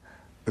quality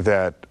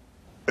that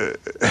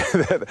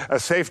a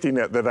safety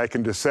net that I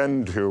can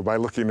descend to by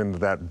looking into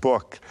that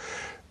book,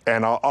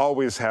 and I'll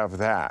always have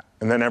that.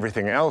 And then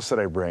everything else that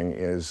I bring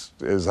is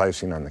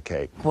icing on the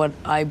cake. What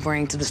I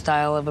bring to the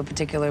style of a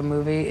particular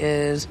movie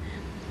is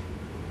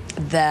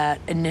that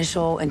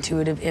initial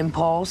intuitive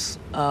impulse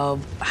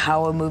of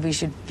how a movie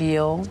should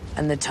feel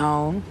and the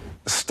tone.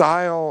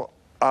 Style,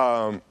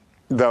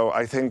 though,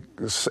 I think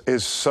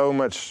is so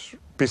much,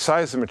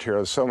 besides the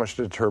material, is so much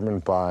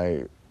determined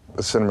by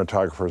the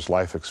cinematographer's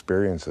life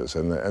experiences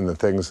and the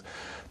things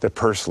that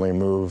personally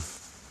move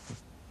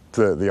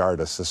the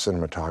artist, the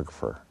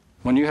cinematographer.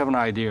 When you have an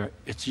idea,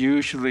 it's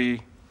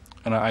usually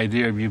an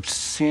idea you've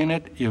seen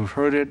it, you've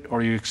heard it,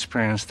 or you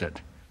experienced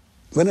it.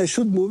 When I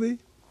shoot movie,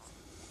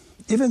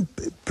 even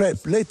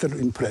prep, later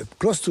in prep,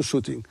 close to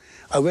shooting,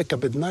 I wake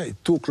up at night,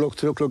 2 o'clock,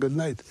 3 o'clock at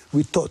night,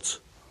 with thoughts.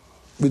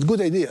 with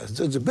good ideas.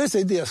 The best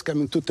ideas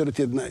come in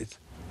 2:30 at night.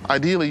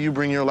 Ideally, you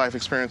bring your life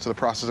experience to the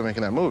process of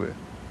making that movie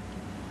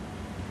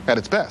at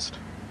its best,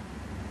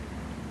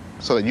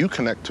 so that you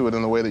connect to it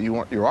in the way that you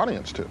want your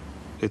audience to.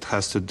 It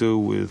has to do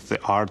with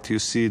the art you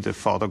see, the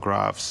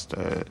photographs,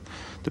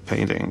 the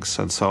paintings,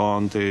 and so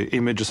on, the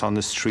images on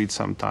the street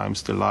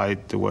sometimes, the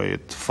light, the way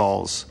it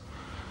falls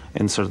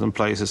in certain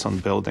places on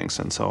buildings,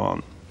 and so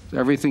on.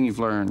 Everything you've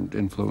learned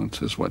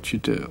influences what you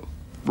do.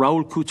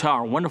 Raoul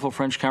Coutard, a wonderful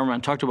French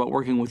cameraman, talked about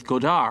working with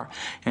Godard,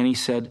 and he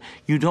said,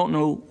 you don't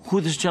know who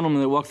this gentleman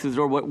that walked through the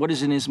door, what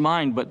is in his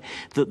mind, but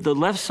the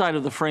left side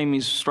of the frame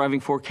he's striving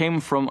for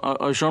came from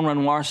a Jean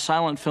Renoir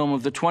silent film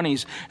of the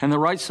 20s, and the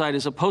right side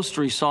is a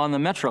poster he saw in the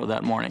metro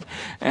that morning.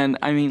 And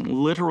I mean,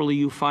 literally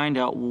you find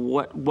out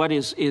what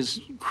is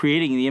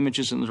creating the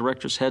images in the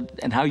director's head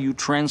and how you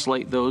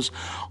translate those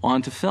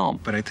onto film.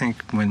 But I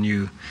think when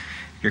you're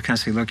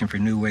constantly looking for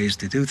new ways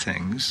to do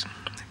things,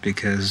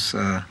 because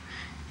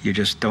you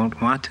just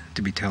don't want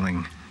to be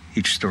telling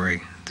each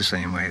story the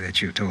same way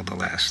that you told the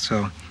last.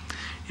 So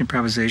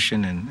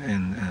improvisation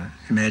and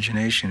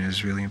imagination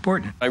is really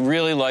important. I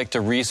really like to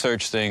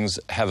research things,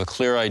 have a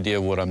clear idea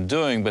of what I'm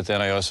doing, but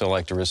then I also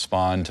like to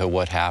respond to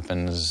what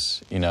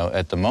happens, you know,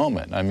 at the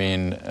moment. I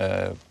mean,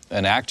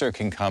 an actor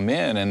can come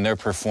in and their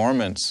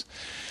performance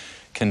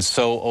can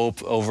so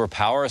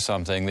overpower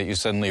something that you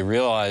suddenly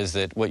realize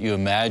that what you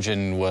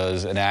imagined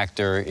was an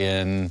actor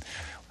in,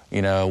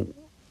 you know,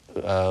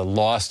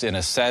 lost in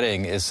a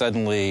setting is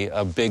suddenly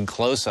a big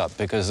close-up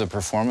because the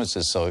performance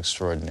is so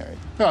extraordinary.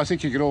 No, I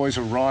think you could always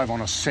arrive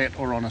on a set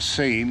or on a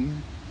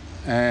scene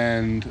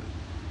and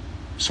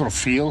sort of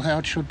feel how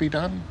it should be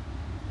done.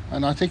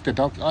 And I think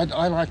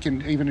I like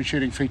even in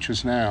shooting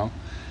features now,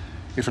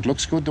 if it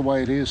looks good the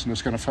way it is and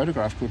it's going to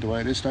photograph good the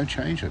way it is, don't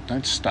change it.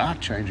 Don't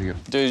start changing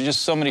it. There's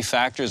just so many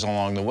factors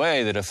along the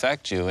way that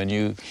affect you, and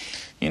you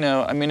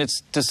know, I mean,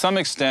 it's to some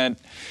extent,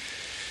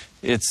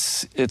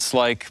 it's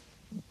like,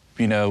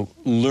 you know,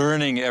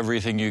 learning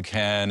everything you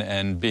can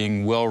and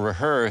being well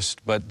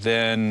rehearsed, but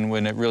then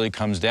when it really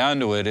comes down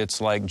to it, it's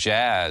like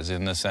jazz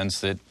in the sense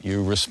that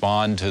you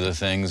respond to the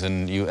things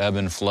and you ebb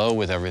and flow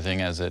with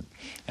everything as it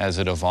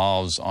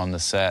evolves on the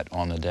set,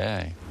 on the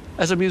day.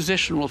 As a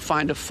musician will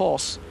find a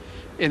force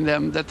in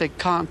them that they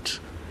can't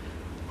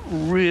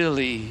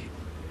really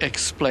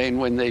explain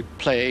when they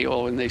play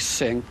or when they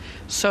sing.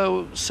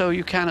 So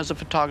you can as a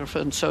photographer,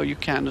 and so you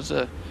can as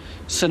a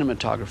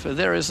cinematographer.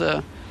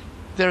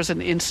 There's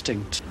an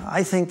instinct.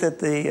 I think that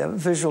the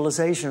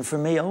visualization for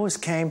me always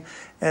came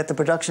at the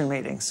production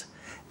meetings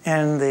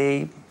and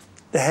the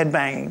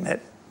headbanging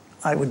that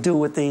I would do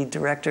with the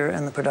director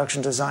and the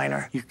production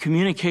designer. Your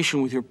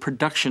communication with your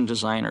production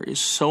designer is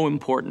so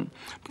important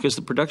because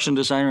the production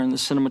designer and the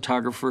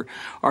cinematographer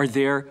are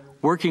there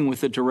working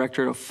with the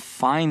director to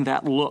find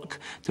that look,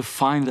 to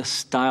find the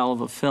style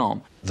of a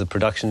film. The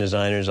production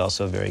designer is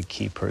also a very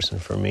key person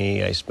for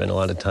me. I spend a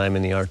lot of time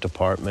in the art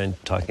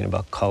department talking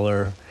about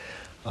color,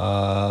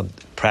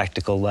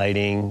 practical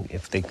lighting,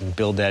 if they can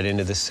build that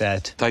into the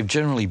set. They've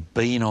generally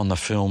been on the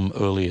film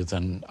earlier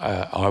than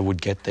I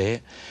would get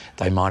there.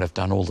 They might have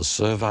done all the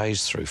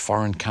surveys through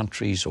foreign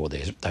countries, or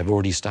they've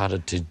already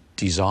started to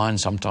design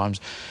sometimes.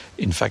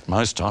 In fact,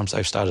 most times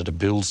they've started to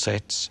build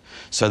sets.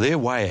 So they're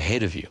way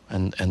ahead of you,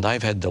 and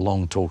they've had the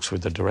long talks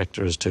with the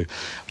director as to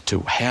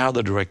how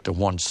the director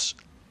wants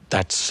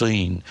that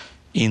scene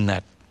in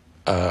that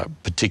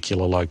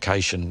particular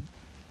location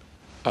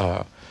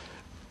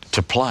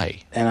to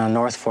play. And on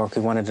North Fork,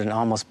 we wanted an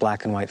almost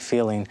black and white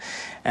feeling,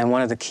 and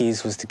one of the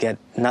keys was to get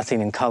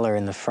nothing in color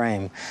in the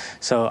frame.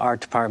 So our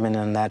department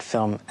in that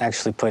film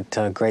actually put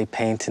gray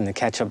paint in the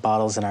ketchup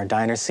bottles in our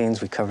diner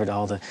scenes. We covered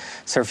all the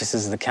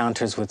surfaces of the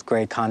counters with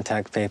gray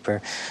contact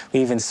paper. We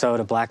even sewed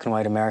a black and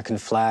white American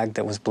flag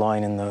that was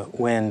blowing in the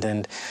wind,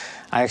 and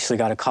I actually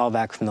got a call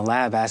back from the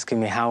lab asking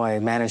me how I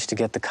managed to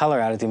get the color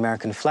out of the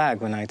American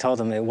flag when I told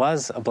them it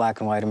was a black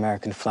and white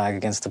American flag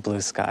against the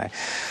blue sky.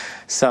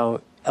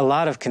 So a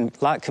lot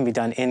can be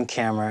done in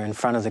camera, in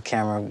front of the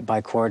camera, by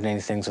coordinating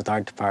things with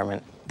art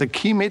department. The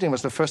key meeting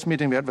was the first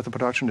meeting we had with the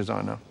production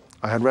designer.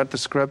 I had read the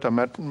script, I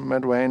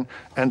met Wayne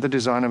and the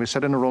designer. We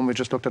sat in a room, we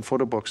just looked at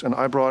photo books, and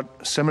I brought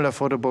similar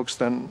photo books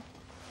than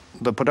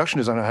the production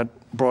designer had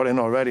brought in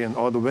already, and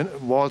all the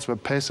walls were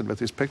pasted with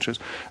these pictures.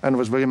 And it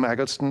was William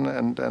Eggleston,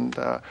 and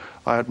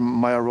I had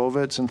Maya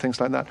Rovitz and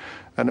things like that.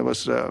 And it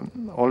was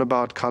all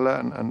about color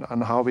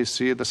and how we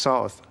see the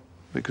South,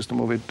 because the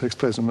movie takes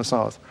place in the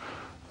South.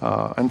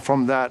 And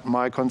from that,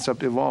 my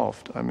concept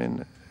evolved. I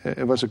mean,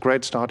 it was a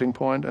great starting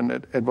point, and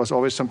it was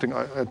always something.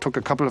 I took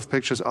a couple of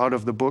pictures out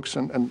of the books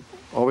and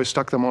always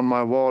stuck them on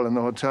my wall in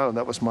the hotel.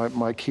 That was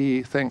my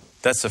key thing.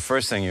 That's the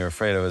first thing you're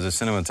afraid of as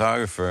a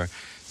cinematographer.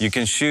 You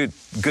can shoot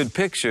good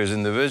pictures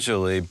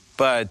individually,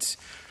 but,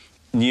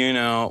 you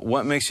know,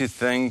 what makes you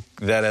think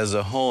that as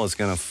a whole it's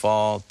going to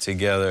fall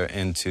together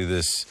into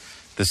this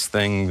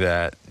thing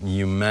that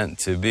you meant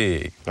to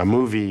be? A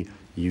movie,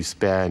 you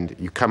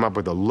come up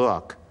with a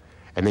look,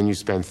 and then you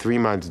spend 3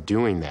 months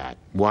doing that,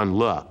 one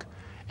look,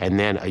 and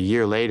then a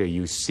year later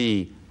you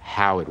see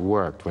how it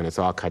worked when it's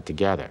all cut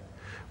together.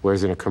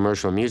 Whereas in a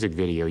commercial music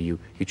video, you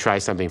try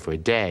something for a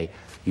day,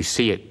 you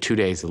see it 2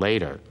 days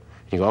later,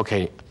 you go,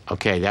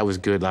 okay, that was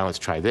good, now let's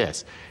try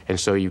this. And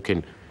so you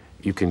can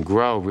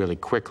grow really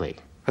quickly.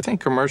 I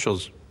think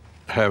commercials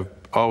have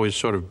always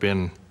sort of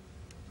been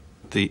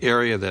the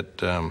area that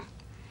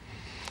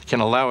can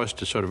allow us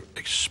to sort of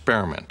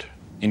experiment.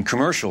 In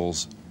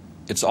commercials,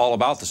 it's all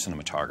about the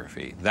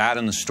cinematography. That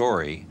and the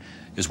story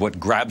is what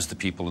grabs the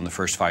people in the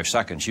first 5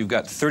 seconds. You've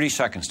got 30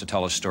 seconds to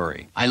tell a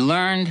story. I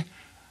learned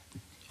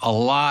a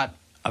lot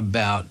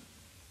about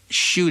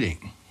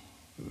shooting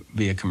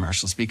via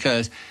commercials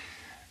because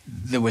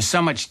there was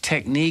so much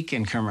technique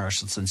in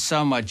commercials and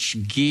so much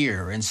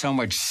gear and so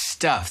much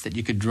stuff that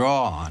you could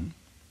draw on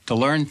to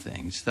learn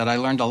things that I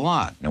learned a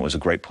lot. And it was a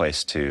great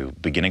place to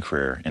begin a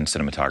career in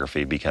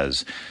cinematography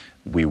because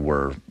we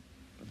were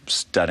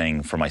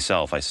studying, for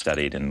myself, I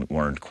studied and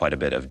learned quite a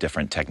bit of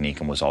different technique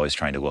and was always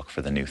trying to look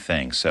for the new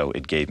thing. So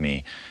it gave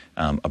me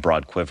a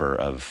broad quiver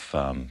of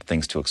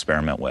things to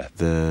experiment with.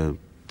 The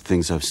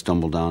things I've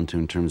stumbled onto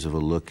in terms of a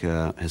look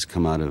has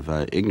come out of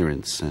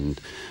ignorance and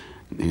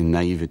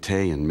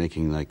naivete and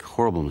making like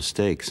horrible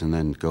mistakes and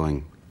then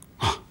going,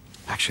 oh,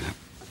 actually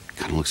that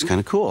kind of looks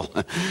kind of cool.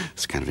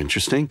 It's kind of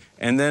interesting.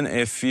 And then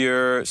if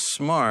you're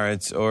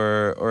smart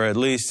or at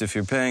least if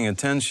you're paying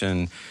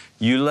attention,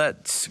 you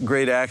let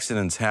great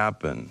accidents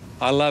happen.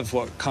 I love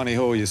what Connie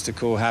Hall used to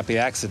call happy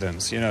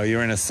accidents. You know,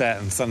 you're in a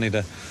set and suddenly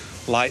the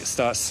light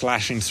starts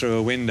slashing through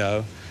a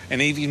window,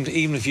 and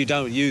even if you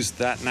don't use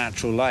that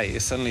natural light, you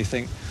suddenly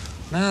think,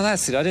 no,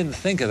 that's it, I didn't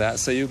think of that,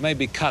 so you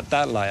maybe cut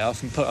that light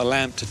off and put a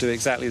lamp to do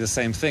exactly the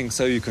same thing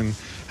so you can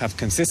have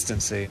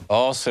consistency.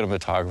 All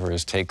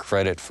cinematographers take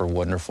credit for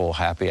wonderful,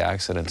 happy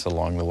accidents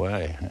along the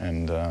way,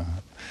 and,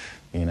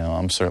 you know,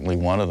 I'm certainly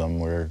one of them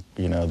where,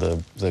 you know,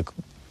 the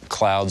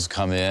clouds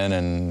come in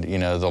and, you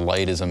know, the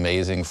light is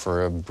amazing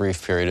for a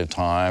brief period of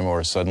time,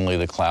 or suddenly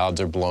the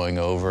clouds are blowing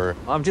over.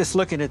 I'm just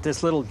looking at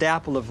this little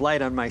dapple of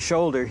light on my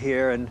shoulder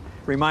here, and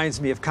reminds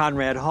me of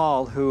Conrad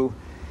Hall, who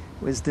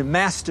was the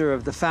master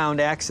of the found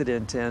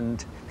accident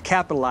and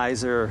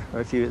capitalizer,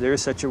 or if there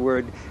is such a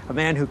word, a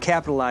man who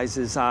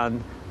capitalizes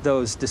on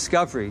those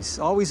discoveries,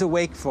 always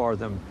awake for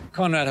them.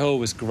 Conrad Hall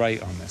was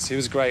great on this. He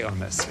was great on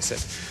this. He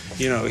said,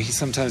 you know,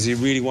 sometimes he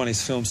really wanted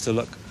his films to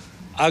look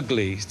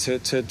ugly,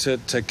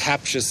 to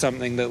capture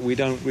something that we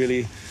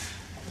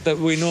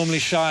normally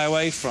shy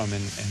away from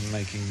in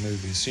making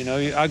movies. You know,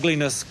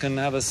 ugliness can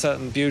have a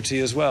certain beauty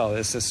as well.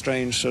 It's a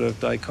strange sort of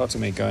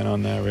dichotomy going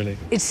on there, really.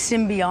 It's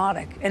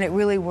symbiotic, and it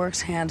really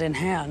works hand in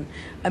hand.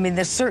 I mean,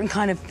 there's certain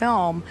kind of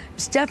film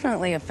is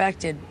definitely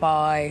affected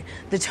by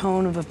the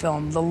tone of a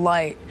film, the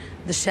light,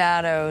 the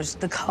shadows,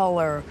 the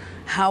color,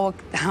 how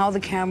the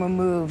camera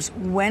moves,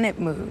 when it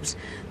moves,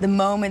 the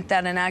moment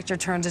that an actor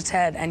turns its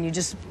head and you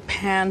just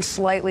pan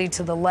slightly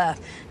to the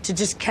left to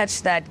just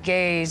catch that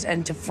gaze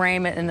and to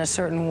frame it in a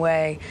certain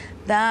way.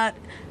 That,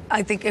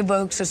 I think,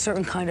 evokes a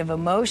certain kind of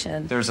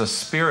emotion. There's a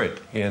spirit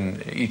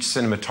in each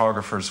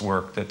cinematographer's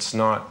work that's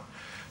not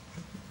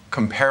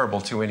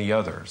comparable to any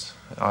others.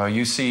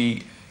 You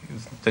see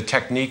the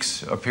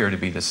techniques appear to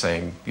be the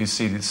same. You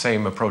see the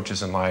same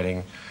approaches in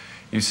lighting.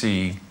 You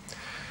see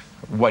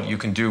what you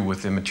can do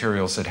with the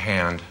materials at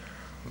hand.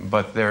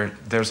 But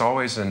there's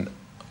always an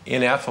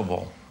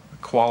ineffable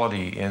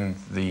quality in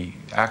the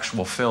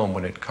actual film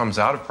when it comes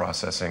out of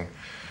processing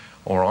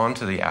or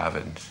onto the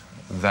Avid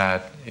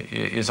that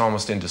is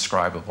almost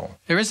indescribable.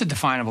 There is a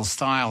definable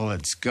style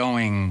that's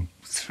going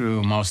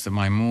through most of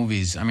my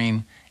movies. I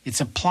mean,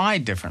 it's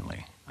applied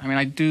differently. I mean,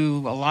 I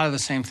do a lot of the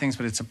same things,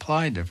 but it's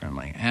applied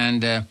differently.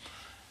 And,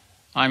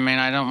 I mean,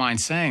 I don't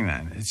mind saying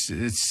that. It's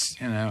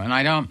you know, and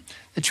I don't...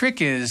 The trick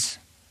is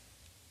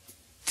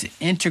to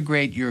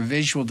integrate your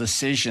visual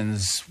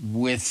decisions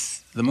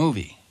with the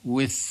movie,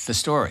 with the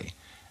story.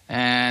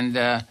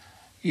 And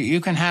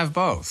you can have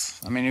both.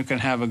 I mean, you can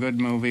have a good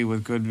movie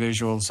with good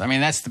visuals. I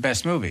mean, that's the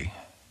best movie.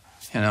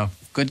 You know,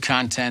 good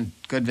content,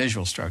 good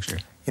visual structure.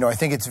 You know, I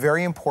think it's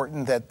very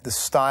important that the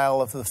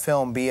style of the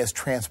film be as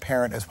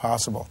transparent as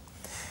possible.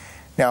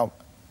 Now,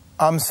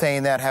 I'm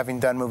saying that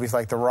having done movies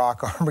like The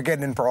Rock,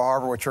 Armageddon, and Pearl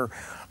Harbor, which are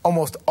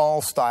almost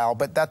all style,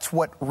 but that's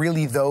what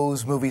really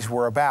those movies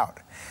were about.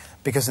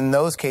 Because in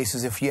those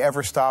cases, if you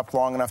ever stopped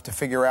long enough to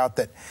figure out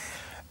that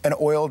an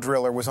oil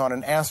driller was on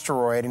an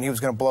asteroid and he was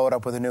going to blow it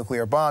up with a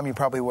nuclear bomb, you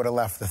probably would have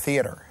left the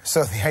theater.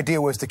 So the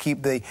idea was to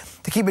keep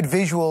it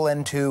visual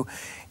and to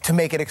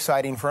make it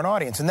exciting for an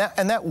audience. And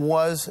that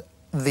was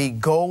the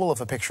goal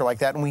of a picture like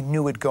that, and we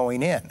knew it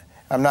going in.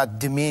 I'm not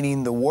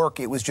demeaning the work.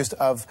 It was just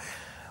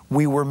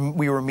we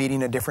were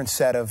meeting a different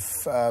set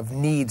of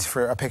needs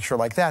for a picture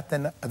like that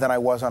than I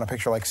was on a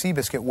picture like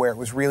Seabiscuit, where it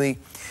was really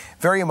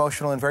very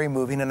emotional and very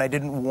moving, and I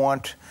didn't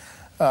want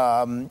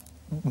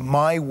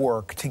my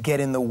work to get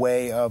in the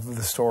way of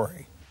the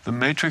story. The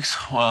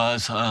Matrix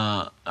was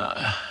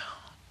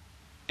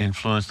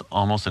influenced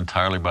almost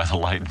entirely by the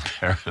light in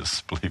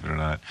Paris, believe it or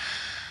not,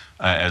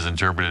 as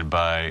interpreted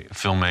by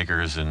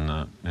filmmakers in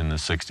the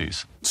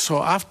 60s.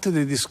 So after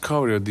the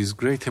discovery of this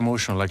great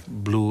emotion like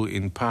blue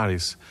in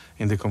Paris,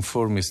 in The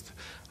Conformist,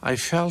 I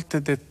felt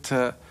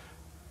that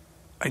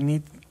I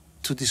need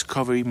to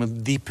discover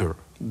even deeper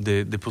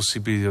the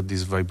possibility of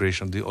this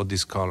vibration, of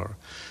this color.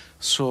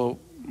 So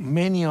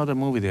many other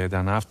movies that I've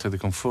done after The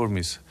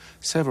Conformist,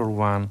 several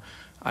one,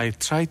 I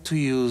tried to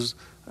use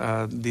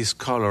this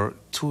color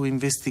to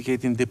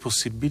investigate in the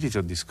possibility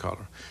of this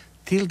color,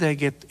 till they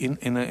get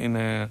in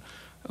a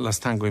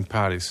Last Tango in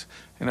Paris.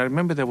 And I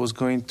remember that I was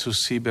going to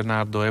see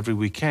Bernardo every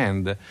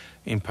weekend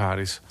in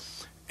Paris,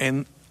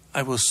 and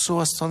I was so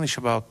astonished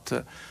about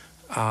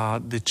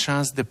the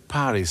chance that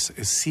Paris,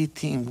 a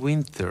city in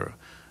winter,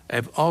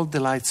 have all the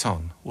lights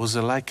on, was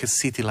like a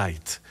city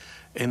light.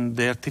 And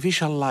the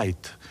artificial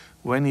light,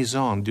 when it's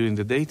on during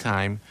the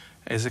daytime,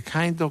 has a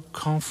kind of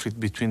conflict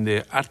between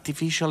the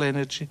artificial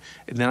energy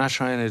and the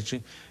natural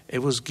energy. It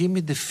was giving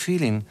me the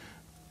feeling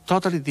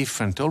totally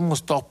different,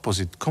 almost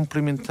opposite,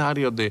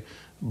 complementary of the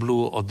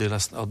blue of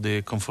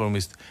the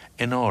Conformist,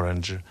 and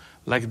orange,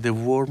 like the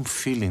warm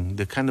feeling,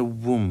 the kind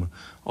of womb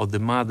of the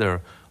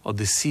mother of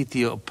the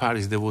city of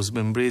Paris that was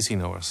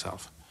embracing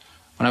ourselves.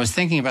 When I was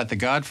thinking about The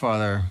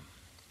Godfather,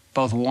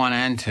 both 1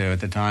 and 2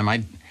 at the time,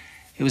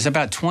 it was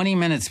about 20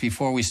 minutes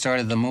before we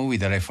started the movie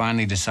that I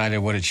finally decided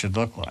what it should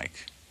look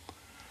like.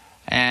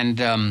 And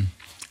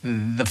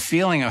the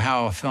feeling of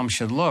how a film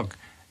should look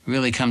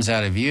really comes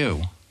out of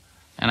you.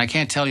 And I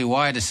can't tell you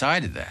why I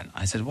decided that.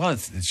 I said, well,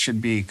 it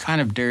should be kind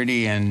of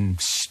dirty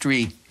and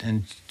street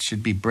and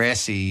should be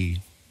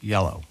brassy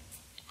yellow.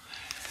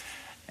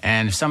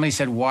 And if somebody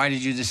said, why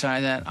did you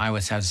decide that? I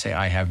would have to say,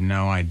 I have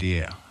no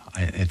idea.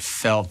 It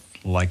felt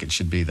like it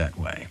should be that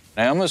way.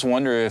 I almost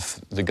wonder if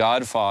The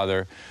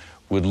Godfather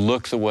would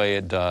look the way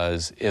it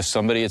does if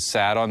somebody had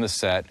sat on the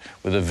set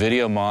with a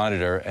video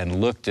monitor and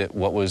looked at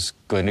what was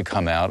going to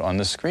come out on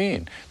the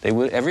screen.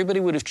 Everybody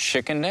would have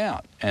chickened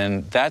out,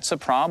 and that's a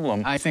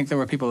problem. I think there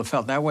were people that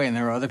felt that way, and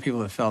there were other people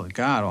that felt,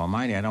 God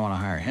almighty, I don't want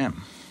to hire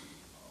him.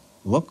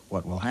 Look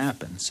what will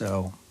happen.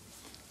 So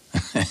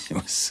it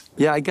was...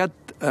 Yeah, I got,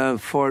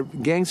 for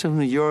Gangs of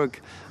New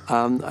York,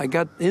 I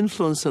got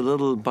influenced a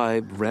little by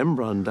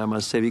Rembrandt, I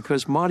must say,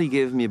 because Marty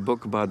gave me a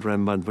book about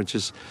Rembrandt, which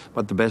is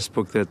about the best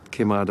book that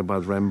came out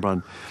about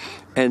Rembrandt.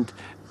 And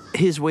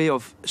his way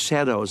of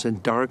shadows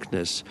and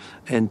darkness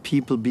and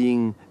people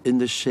being in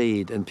the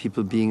shade and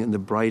people being in the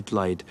bright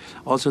light,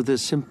 also the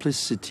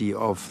simplicity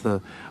of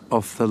the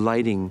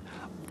lighting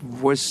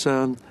was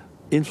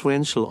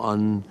influential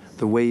on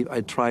the way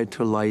I tried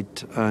to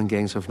light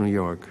Gangs of New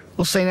York.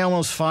 Well, St.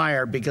 Elmo's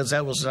Fire, because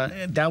that was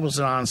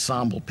an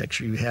ensemble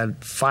picture. You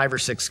had 5 or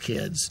 6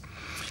 kids,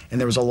 and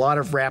there was a lot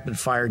of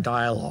rapid-fire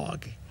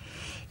dialogue.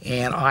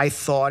 And I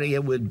thought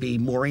it would be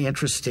more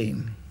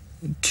interesting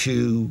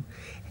to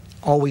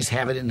always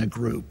have it in a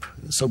group.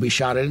 So we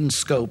shot it in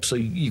scope, so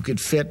you could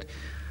fit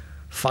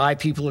 5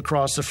 people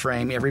across the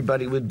frame.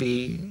 Everybody would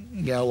be,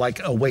 like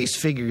a waist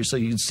figure, so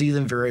you'd see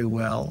them very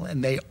well.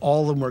 And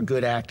all of them were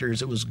good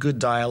actors. It was good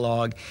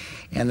dialogue,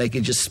 and they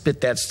could just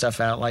spit that stuff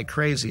out like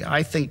crazy.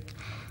 I think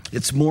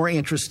it's more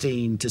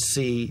interesting to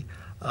see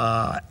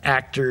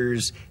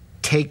actors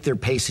take their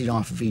pacing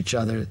off of each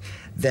other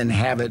than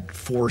have it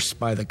forced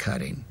by the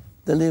cutting.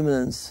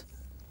 Deliverance,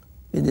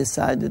 we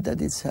decided that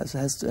it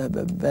has to have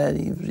a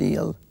very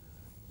real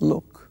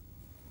look.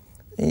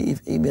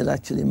 Even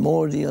actually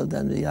more real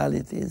than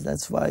reality is.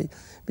 That's why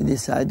we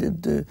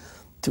decided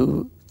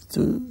to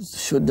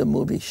shoot the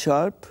movie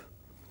sharp,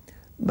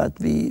 but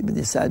we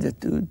decided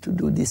to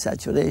do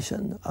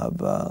desaturation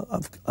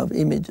of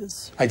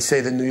images. I'd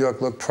say the New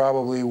York look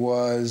probably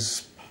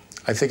was,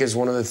 I think it's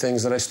one of the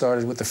things that I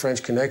started with the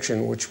French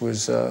Connection, which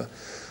was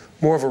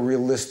more of a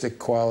realistic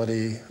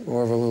quality,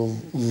 more of a little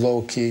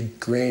low-key,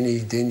 grainy,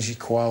 dingy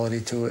quality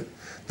to it.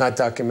 Not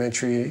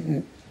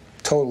documentary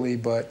totally,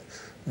 but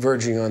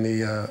verging on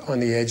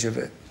the edge of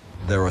it.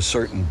 There are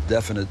certain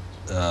definite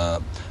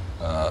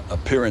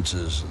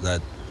appearances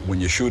that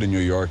when you shoot in New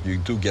York, you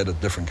do get a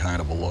different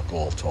kind of a look,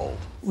 all told.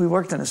 We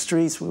worked in the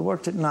streets, we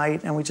worked at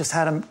night, and we just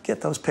had them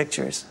get those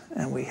pictures,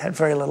 and we had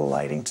very little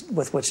lighting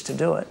with which to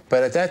do it.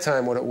 But at that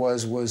time, what it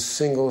was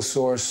single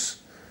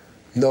source,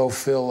 no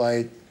fill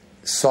light,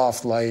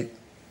 soft light,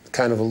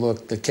 kind of a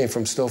look that came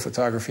from still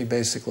photography,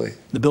 basically.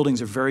 The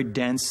buildings are very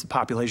dense, the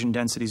population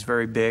density is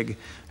very big,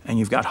 and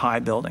you've got high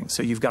buildings.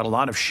 So you've got a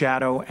lot of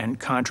shadow and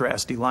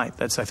contrasty light.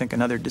 That's, I think,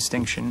 another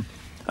distinction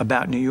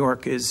about New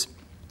York is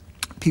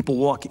people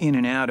walk in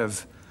and out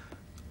of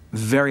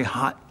very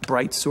hot,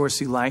 bright,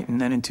 sourcey light and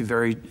then into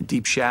very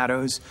deep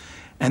shadows.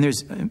 And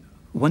there's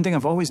one thing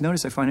I've always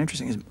noticed I find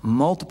interesting is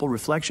multiple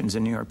reflections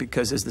in New York,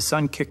 because as the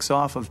sun kicks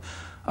off of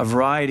a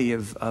variety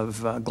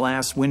of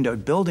glass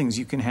windowed buildings,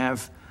 you can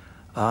have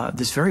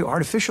this very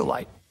artificial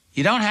light.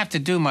 You don't have to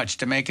do much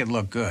to make it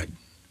look good.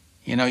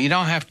 You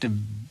don't have to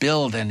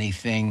build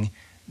anything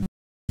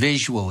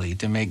visually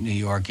to make New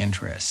York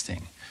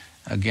interesting.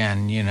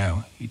 Again, you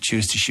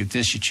choose to shoot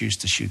this, you choose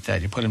to shoot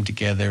that. You put them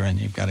together and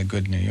you've got a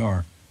good New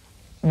York.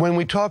 When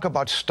we talk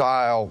about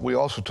style, we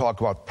also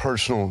talk about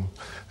personal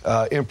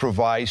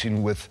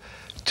improvising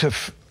to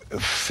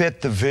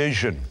fit the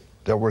vision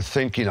that we're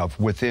thinking of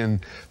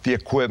within the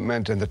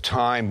equipment and the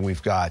time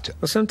we've got.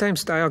 Well,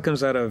 sometimes style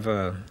comes out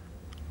of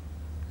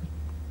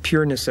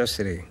pure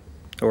necessity.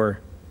 or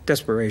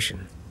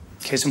desperation.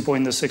 Case in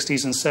point, in the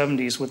 60s and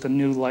 70s with the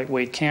new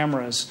lightweight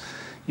cameras,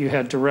 you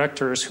had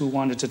directors who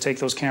wanted to take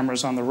those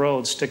cameras on the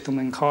road, stick them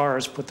in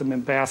cars, put them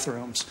in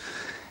bathrooms.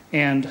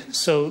 And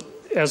so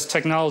as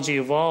technology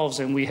evolves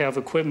and we have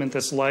equipment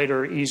that's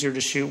lighter, easier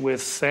to shoot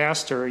with,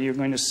 faster, you're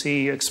going to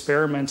see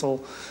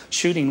experimental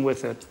shooting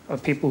with it,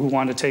 of people who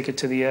want to take it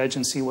to the edge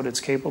and see what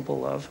it's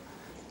capable of.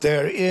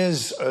 There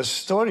is a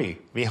story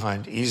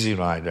behind Easy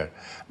Rider.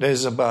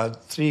 There's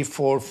about 3,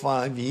 4,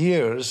 5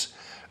 years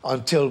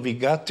until we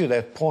got to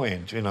that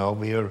point. You know,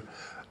 we are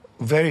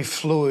very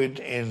fluid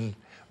in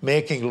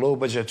making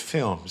low-budget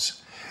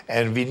films,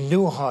 and we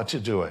knew how to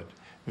do it.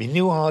 We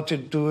knew how to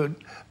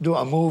do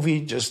a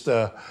movie, just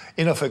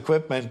enough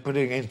equipment,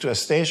 putting it into a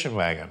station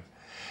wagon.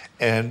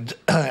 And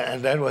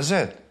that was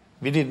it.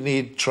 We didn't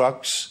need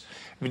trucks.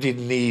 We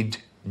didn't need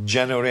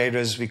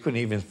generators. We couldn't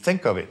even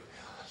think of it.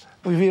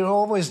 We were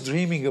always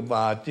dreaming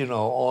about, you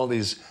know, all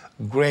these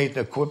great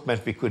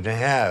equipment we could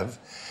have.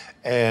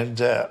 And,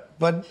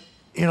 but,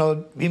 you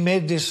know, we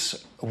made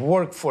this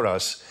work for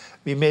us.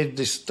 We made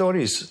these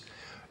stories,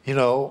 you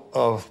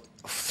know,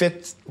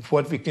 fit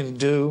what we can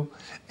do.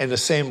 In the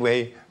same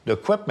way, the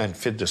equipment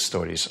fit the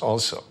stories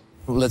also.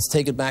 Let's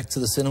take it back to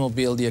the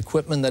Cinemobile. The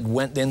equipment that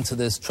went into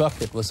this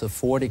truck, it was a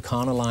 40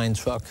 Econoline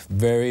truck,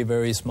 very,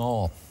 very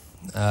small.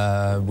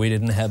 We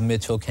didn't have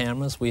Mitchell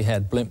cameras. We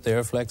had blimp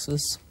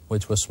Airflexes,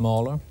 which were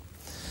smaller.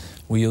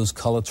 We used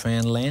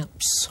Colortran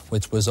lamps,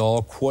 which was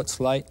all quartz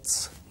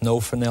lights, no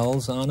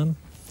Fresnels on them.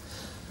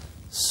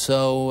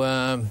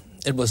 So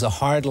it was a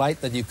hard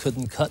light that you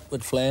couldn't cut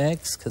with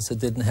flags because it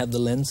didn't have the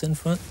lens in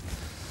front.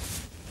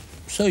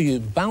 So you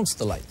bounce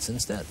the lights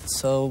instead.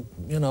 So,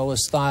 you know, a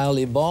style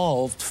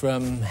evolved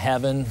from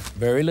having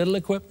very little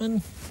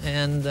equipment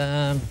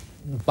and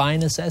by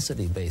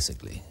necessity,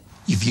 basically.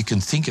 If you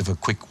can think of a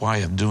quick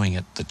way of doing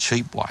it, the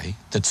cheap way,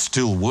 that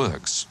still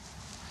works,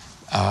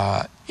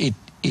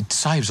 it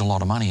saves a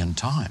lot of money and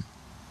time,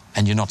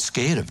 and you're not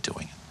scared of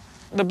doing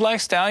it. The Black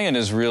Stallion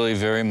is really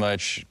very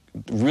much,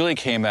 really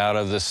came out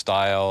of the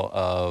style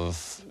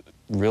of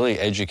really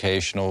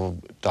educational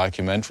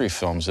documentary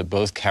films that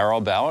both Carol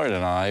Ballard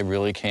and I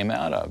really came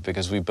out of,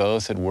 because we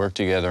both had worked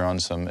together on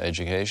some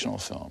educational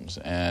films.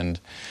 And,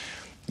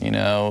 you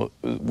know,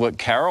 what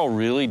Carol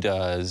really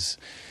does,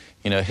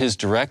 you know, his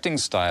directing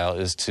style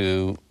is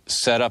to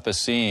set up a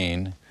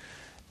scene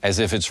as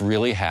if it's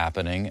really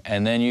happening,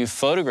 and then you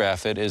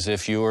photograph it as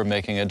if you were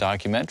making a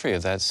documentary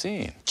of that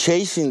scene.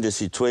 Chasing the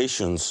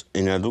situations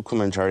in a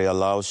documentary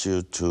allows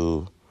you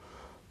to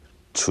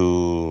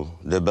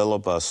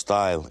develop a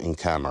style in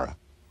camera.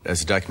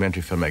 As a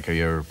documentary filmmaker,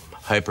 you're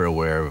hyper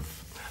aware of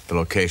the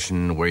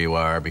location, where you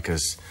are,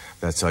 because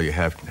that's all you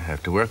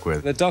have to work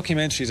with. The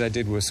documentaries I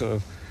did were sort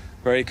of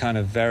very kind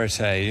of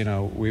verite. You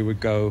know, we would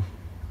go,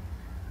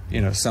 you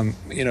know,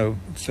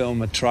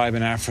 film a tribe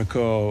in Africa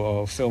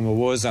or film a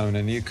war zone,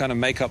 and you kind of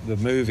make up the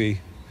movie,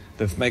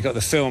 make up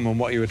the film on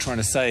what you were trying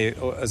to say,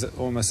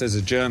 almost as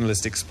a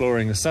journalist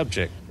exploring the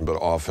subject. But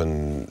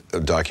often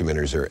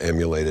documentaries are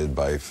emulated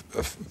by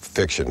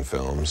fiction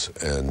films,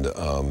 and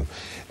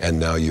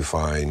now you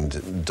find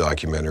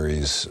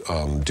documentaries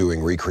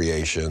doing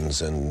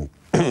recreations and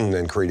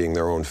creating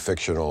their own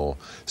fictional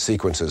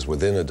sequences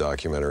within a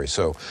documentary.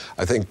 So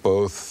I think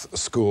both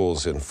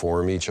schools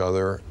inform each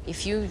other.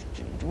 If you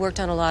worked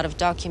on a lot of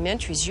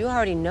documentaries, you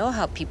already know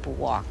how people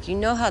walk. You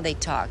know how they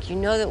talk. You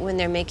know that when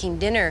they're making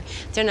dinner,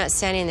 they're not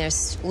standing there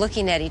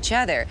looking at each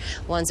other.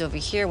 One's over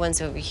here, one's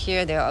over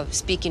here. They're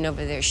speaking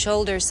over their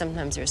shoulders.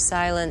 Sometimes there's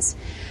silence.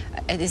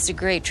 It's a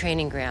great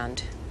training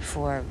ground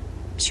for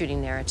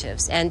shooting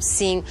narratives and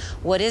seeing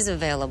what is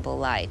available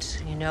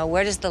light. You know,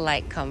 where does the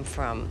light come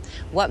from?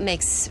 What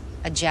makes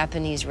a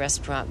Japanese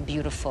restaurant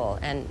beautiful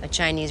and a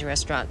Chinese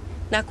restaurant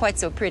not quite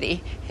so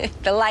pretty?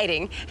 The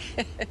lighting.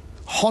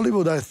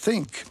 Hollywood, I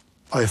think,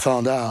 I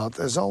found out,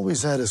 has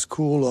always had a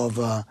school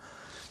of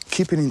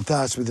keeping in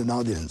touch with an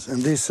audience.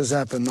 And this has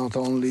happened not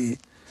only,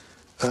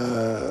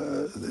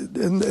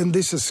 and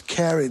this has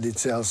carried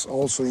itself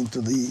also into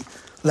the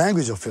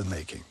language of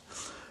filmmaking.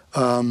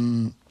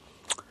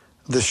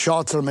 The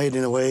shots are made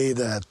in a way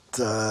that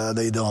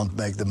they don't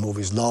make the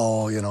movies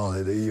long, you know,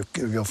 you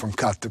go from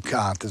cut to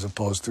cut as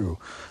opposed to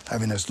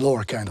having a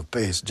slower kind of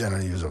pace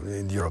generally used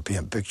in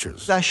European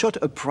pictures. I shot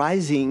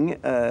Uprising,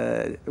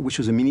 which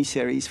was a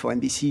miniseries for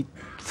NBC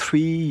 3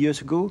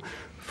 years ago,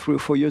 3 or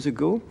 4 years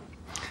ago.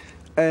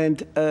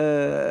 And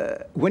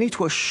when it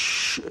was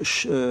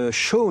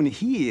shown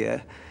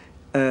here,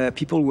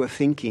 people were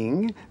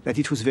thinking that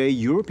it was very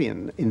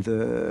European in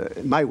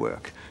my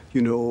work.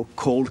 You know,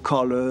 cold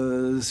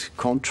colors,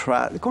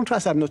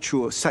 contrast, I'm not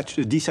sure,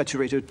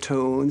 desaturated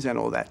tones and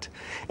all that.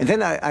 And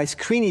then I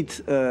screened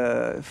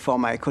it for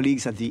my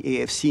colleagues at the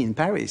AFC in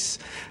Paris.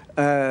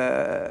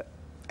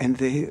 And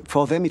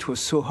for them, it was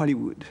so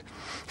Hollywood.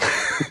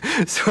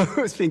 So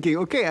I was thinking,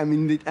 okay, I'm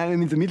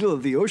in the middle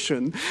of the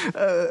ocean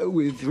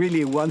with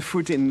really 1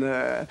 foot in,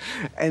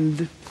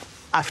 and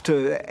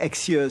after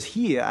X years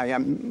here, I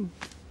am,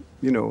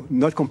 you know,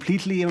 not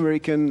completely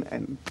American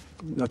and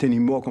not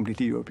anymore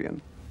completely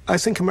European. I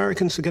think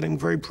Americans are getting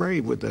very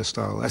brave with their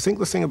style. I think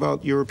the thing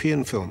about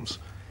European films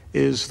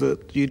is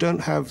that you don't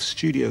have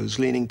studios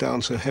leaning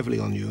down so heavily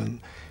on you and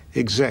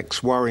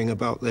execs worrying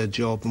about their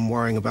job and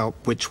worrying about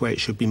which way it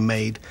should be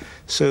made.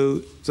 So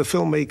the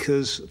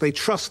filmmakers, they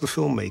trust the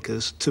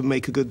filmmakers to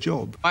make a good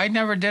job. I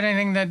never did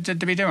anything that to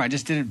be different. I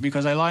just did it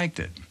because I liked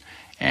it.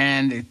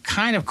 And it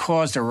kind of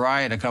caused a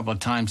riot a couple of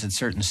times at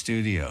certain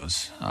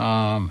studios,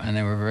 and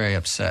they were very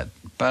upset.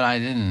 But I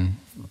didn't.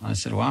 I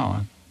said,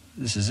 wow,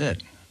 this is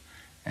it,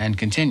 and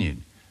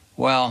continued.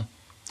 Well,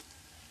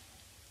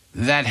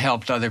 that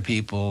helped other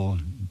people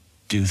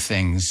do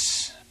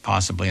things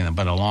possibly,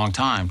 but a long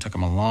time. Took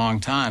them a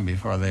long time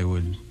before they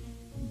would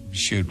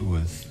shoot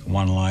with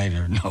one light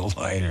or no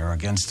light or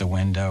against a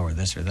window or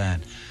this or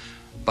that.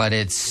 But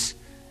it's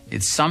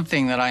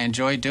something that I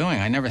enjoy doing.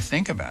 I never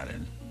think about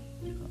it.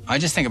 I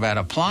just think about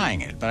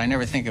applying it, but I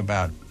never think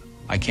about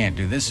I can't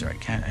do this or I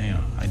can't,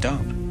 I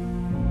don't.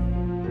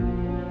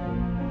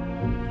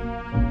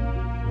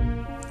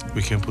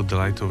 We can put the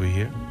light over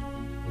here.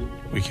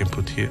 We can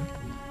put here.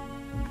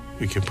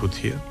 We can put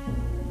here.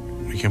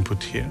 We can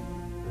put here.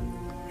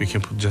 We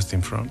can put just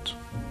in front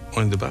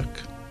or in the back.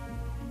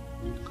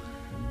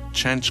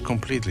 Change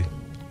completely.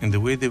 And the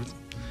way that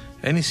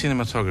any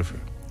cinematographer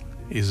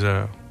is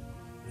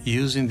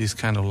using this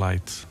kind of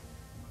light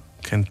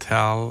can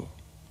tell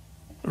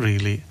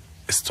really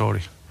a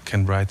story,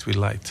 can write with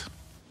light.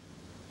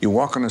 You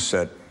walk on a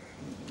set,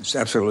 it's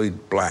absolutely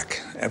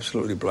black,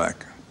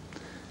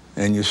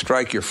 and you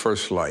strike your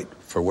first light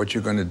for what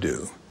you're going to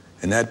do,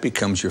 and that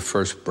becomes your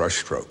first brush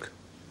stroke.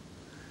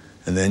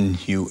 And then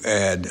you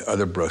add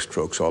other brush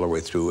strokes all the way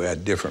through,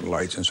 add different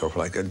lights and so forth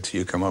like that until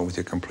you come out with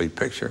your complete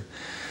picture.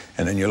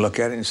 And then you look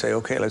at it and say,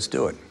 okay, let's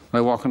do it.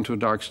 I walk into a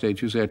dark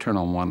stage, usually I turn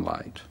on one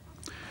light.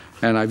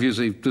 And I've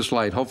usually, this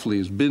light hopefully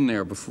has been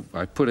there before,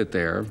 I put it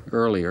there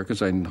earlier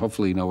because I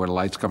hopefully know where the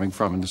light's coming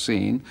from in the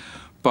scene.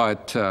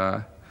 But,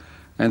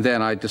 and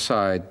then I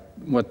decide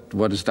what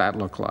does that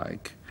look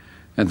like?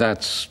 And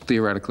that's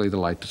theoretically the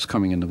light that's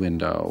coming in the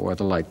window or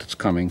the light that's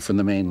coming from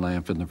the main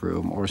lamp in the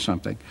room or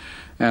something.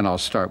 And I'll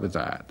start with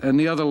that. And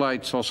the other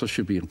lights also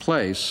should be in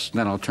place,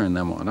 then I'll turn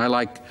them on.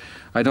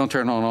 I don't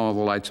turn on all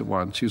the lights at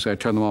once. Usually I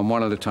turn them on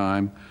one at a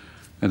time,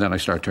 and then I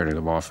start turning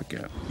them off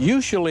again.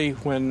 Usually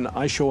when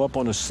I show up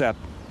on a set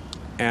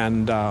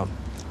and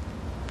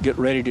get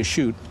ready to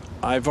shoot,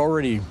 I've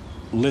already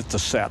lit the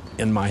set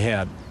in my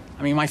head.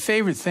 I mean, my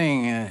favorite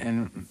thing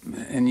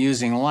in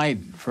using light,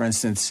 for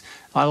instance,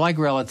 I like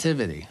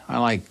relativity. I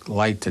like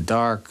light to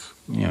dark,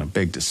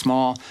 big to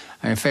small.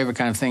 My favorite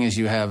kind of thing is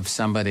you have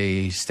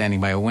somebody standing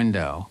by a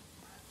window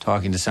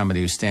talking to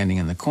somebody who's standing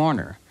in the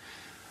corner.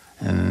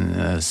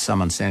 And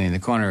someone standing in the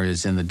corner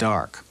is in the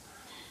dark.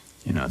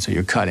 So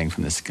you're cutting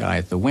from this guy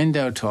at the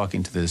window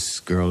talking to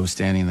this girl who's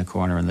standing in the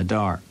corner in the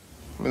dark.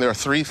 I mean, there are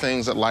three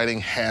things that lighting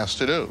has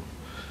to do.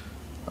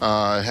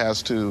 It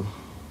has to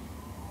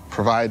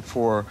provide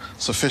for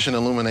sufficient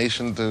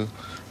illumination to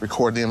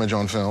record the image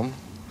on film.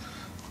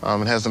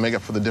 It has to make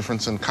up for the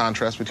difference in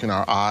contrast between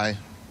our eye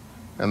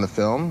and the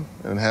film.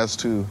 And it has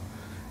to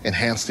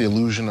enhance the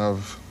illusion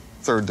of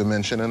third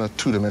dimension in a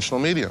two-dimensional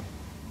medium.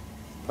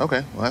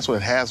 Okay, well, that's what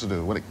it has to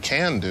do. What it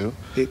can do...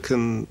 It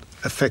can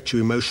affect you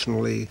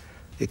emotionally.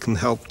 It can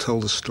help tell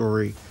the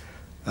story.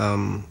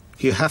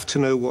 You have to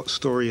know what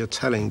story you're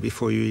telling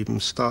before you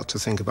even start to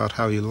think about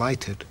how you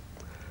light it.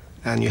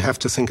 And you have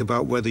to think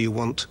about whether you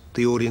want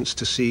the audience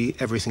to see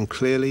everything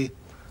clearly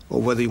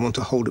or whether you want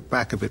to hold it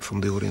back a bit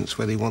from the audience,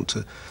 whether you want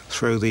to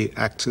throw the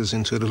actors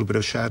into a little bit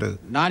of shadow.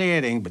 Not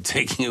adding, but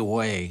taking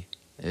away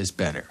is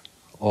better,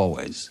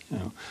 always.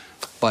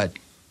 But,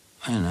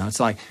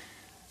 it's like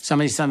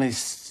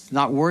somebody's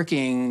not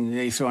working,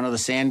 they throw another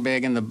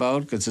sandbag in the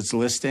boat because it's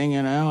listing,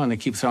 and they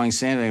keep throwing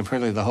sandbag, and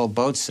probably the whole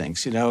boat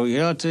sinks. You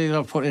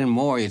don't put in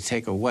more, you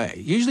take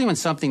away. Usually when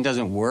something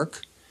doesn't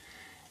work,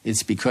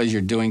 it's because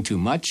you're doing too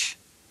much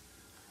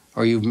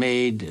or you've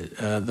made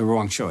the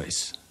wrong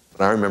choice.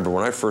 I remember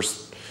when I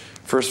first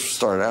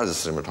started out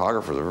as a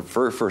cinematographer, the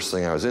very first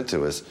thing I was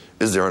into is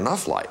there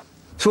enough light?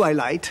 So I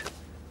light,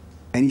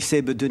 and he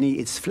said, but Denis,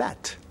 it's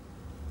flat.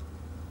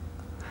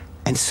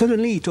 And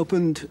suddenly it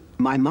opened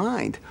my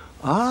mind.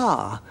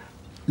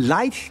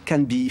 Light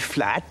can be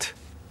flat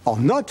or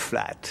not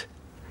flat,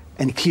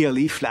 and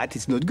clearly flat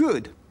is not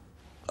good.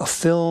 A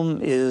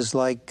film is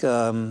like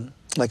in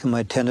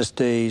my tennis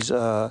days,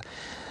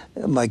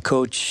 my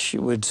coach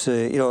would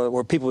say,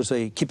 or people would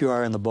say, keep your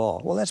eye on the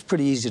ball. Well, that's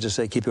pretty easy to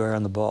say, keep your eye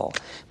on the ball.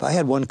 But I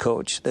had one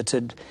coach that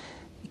said,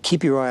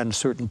 keep your eye on a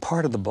certain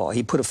part of the ball.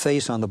 He put a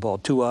face on the ball,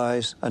 2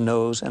 eyes, a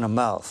nose, and a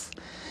mouth,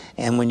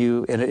 and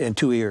and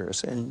 2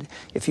 ears. And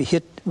if you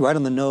hit right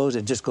on the nose,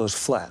 it just goes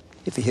flat.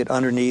 If you hit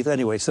underneath,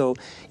 anyway. So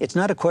it's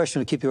not a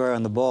question of keep your eye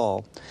on the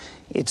ball.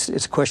 It's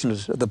a question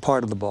of the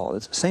part of the ball.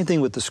 It's the same thing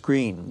with the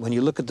screen. When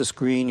you look at the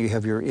screen, you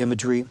have your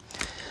imagery.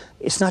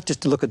 It's not just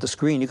to look at the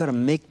screen. You've got to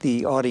make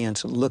the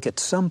audience look at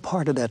some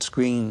part of that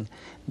screen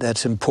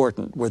that's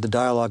important, where the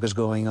dialogue is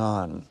going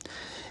on.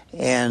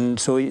 And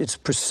so it's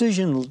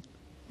precision,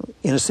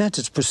 in a sense,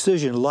 it's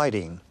precision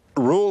lighting.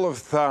 rule of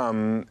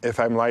thumb, if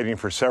I'm lighting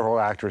for several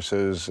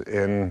actresses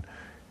in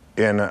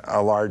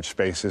a large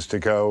space, is to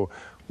go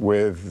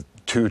with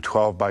 2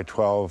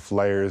 12x12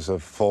 layers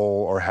of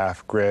full or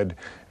half grid,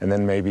 and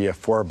then maybe a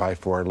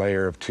 4x4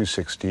 layer of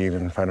 216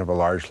 in front of a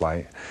large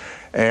light.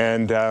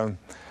 And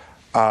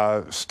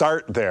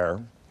start there,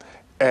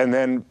 and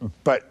then,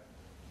 but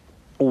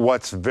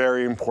what's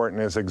very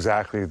important is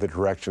exactly the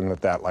direction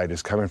that that light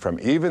is coming from.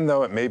 Even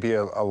though it may be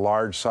a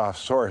large soft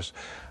source,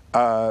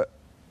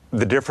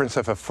 the difference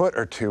of a foot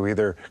or two,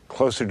 either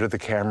closer to the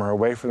camera or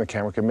away from the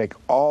camera, can make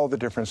all the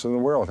difference in the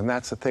world. And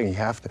that's the thing. You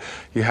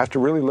have to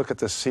really look at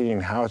the scene,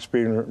 how it's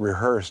being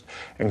rehearsed,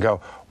 and go,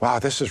 wow,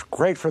 this is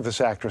great for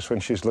this actress when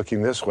she's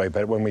looking this way.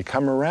 But when we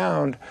come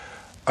around,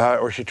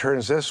 or she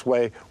turns this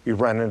way, we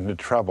run into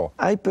trouble.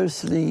 I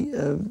personally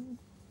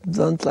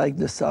don't like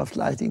the soft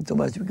lighting too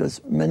much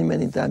because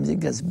many times it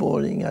gets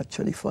boring.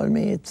 Actually, for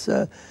me,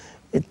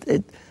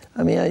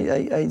 I mean,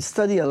 I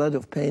study a lot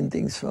of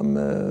paintings from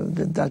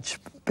the Dutch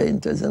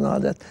painters and all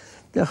that.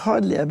 They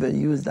hardly ever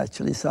used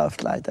actually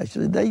soft light.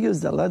 Actually, they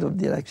used a lot of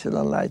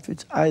directional light,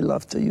 which I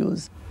love to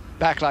use.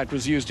 Backlight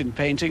was used in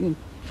painting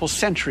for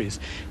centuries,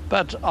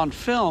 but on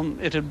film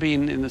it had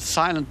been in the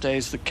silent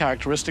days the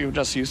characteristic of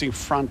just using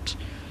front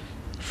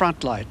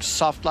light,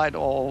 soft light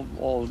or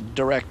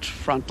direct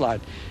front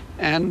light.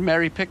 And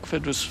Mary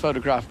Pickford was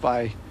photographed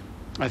by,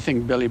 I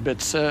think, Billy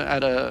Bitzer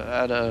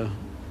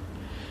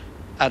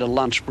at a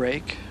lunch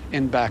break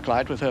in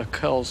backlight with her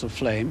curls of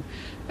flame,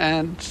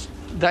 and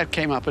that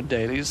came up at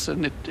dailies,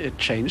 and it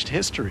changed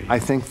history. I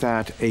think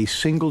that a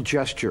single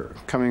gesture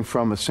coming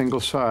from a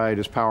single side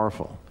is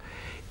powerful.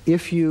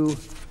 If you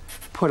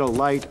put a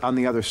light on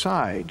the other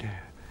side,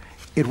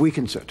 it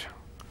weakens it.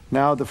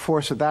 Now the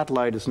force of that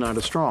light is not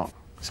as strong.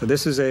 So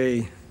this is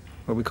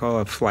what we call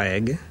a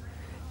flag,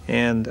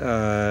 and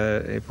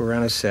if we're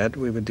on a set,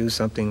 we would do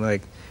something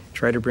like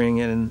try to bring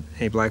in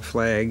a black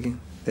flag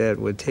that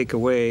would take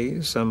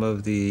away some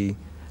of the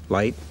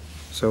light.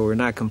 So we're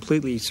not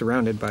completely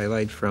surrounded by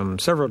light from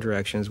several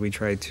directions. We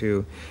try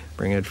to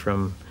bring it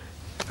from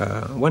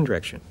one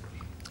direction.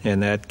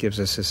 And that gives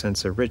us a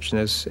sense of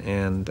richness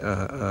and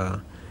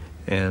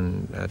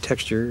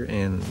texture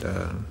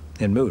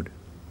and mood,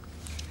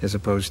 as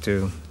opposed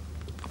to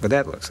what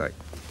that looks like,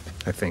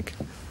 I think.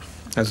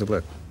 How's it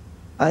look?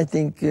 I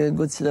think good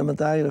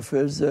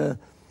cinematographers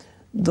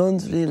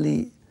don't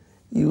really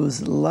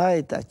use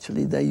light,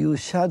 actually. They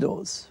use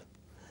shadows,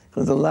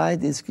 because the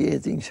light is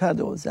creating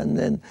shadows. And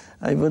then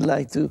I would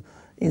like to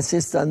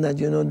insist on that,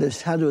 the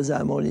shadows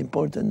are more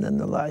important than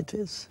the light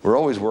is. We're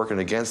always working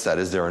against that.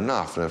 Is there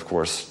enough? And of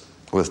course,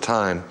 with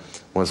time,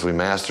 once we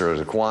master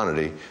the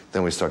quantity,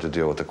 then we start to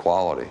deal with the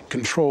quality.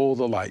 Control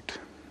the light.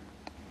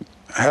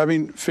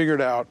 Having figured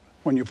out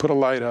when you put a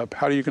light up,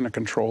 how are you going to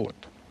control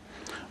it?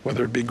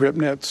 Whether it be grip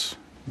nets,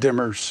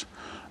 dimmers,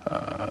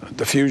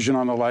 diffusion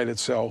on the light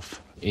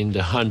itself. In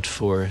the hunt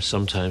for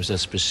sometimes that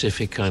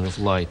specific kind of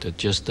light that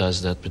just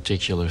does that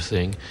particular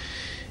thing,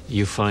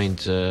 you find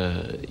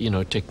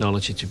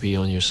technology to be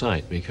on your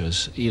side,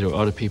 because either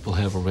other people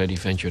have already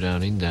ventured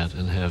out in that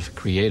and have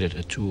created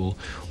a tool,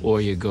 or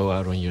you go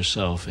out on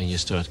yourself and you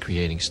start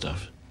creating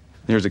stuff.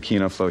 Here's a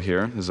Kino flow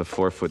here. There's a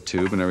 4-foot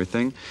tube and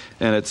everything,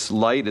 and it's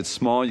light. It's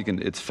small.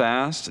 It's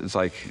fast.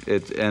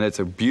 And it's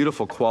a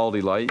beautiful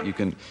quality light.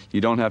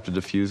 You don't have to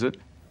diffuse it.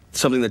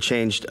 Something that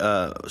changed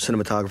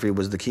cinematography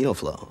was the Kino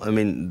flow. I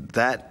mean,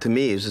 that to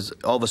me is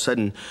just, all of a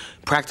sudden,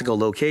 practical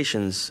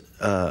locations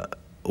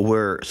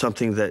were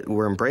something that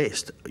were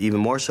embraced even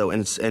more so,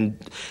 and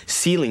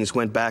ceilings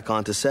went back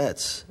onto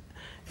sets,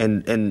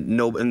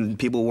 and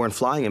people weren't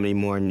flying them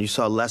anymore, and you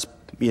saw less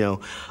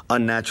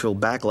unnatural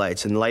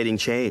backlights, and lighting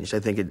changed. I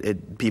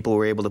think people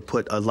were able to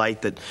put a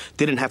light that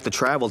didn't have to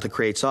travel to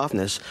create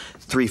softness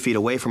 3 feet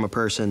away from a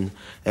person,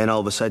 and all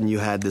of a sudden you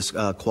had this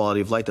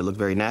quality of light that looked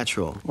very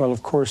natural. Well,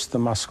 of course, the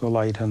Musco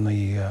light and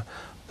the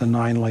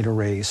 9-light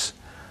arrays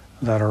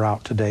that are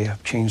out today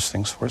have changed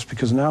things for us,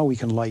 because now we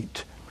can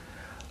light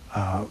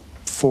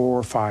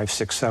 4, 5,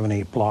 6, 7,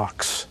 8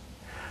 blocks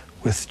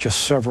with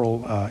just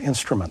several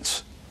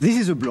instruments. This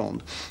is a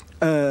blonde.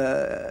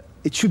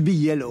 It should be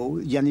yellow.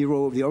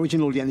 Yaniro, the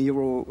original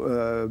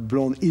Yaniro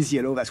blonde is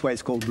yellow. That's why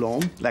it's called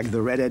blonde. Like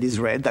the redhead is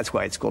red. That's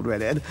why it's called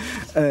redhead.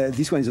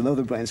 This one is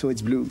another brand, so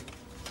it's blue.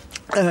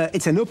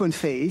 It's an open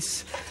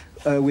face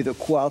with a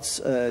quartz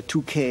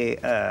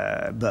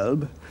 2K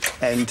bulb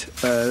and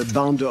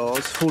barn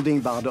doors,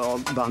 folding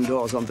barn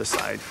doors on the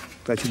side.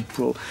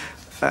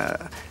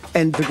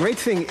 And the great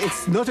thing,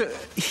 it's not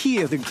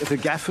here, the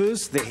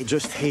gaffers, they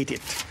just hate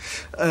it.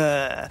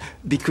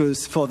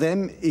 Because for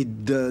them,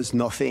 it does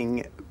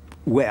nothing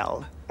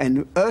well.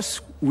 And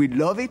us, we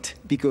love it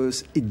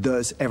because it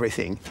does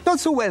everything. Not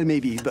so well,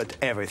 maybe, but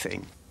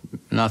everything.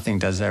 Nothing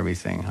does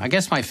everything. I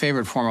guess my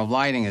favorite form of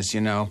lighting is,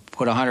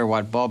 put a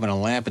 100-watt bulb in a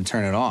lamp and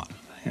turn it on.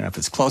 If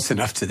it's close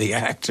enough to the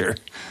actor,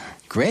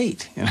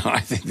 great.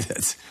 I think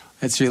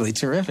that's really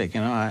terrific.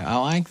 I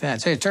like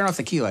that. Say, turn off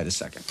the key light a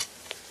second.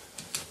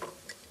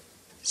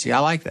 See, I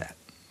like that.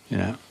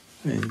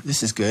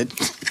 This is good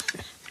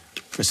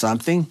for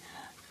something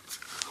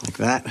like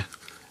that.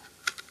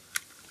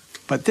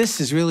 But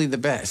this is really the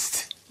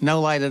best.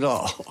 No light at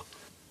all.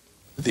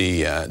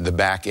 The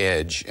back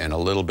edge and a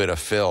little bit of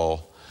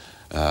fill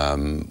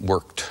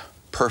worked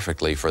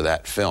perfectly for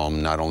that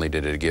film. Not only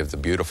did it give the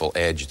beautiful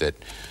edge that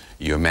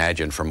you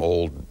imagine from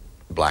old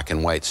black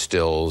and white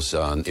stills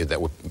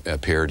that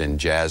appeared in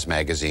jazz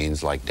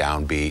magazines like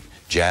Downbeat,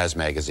 Jazz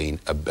Magazine,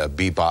 a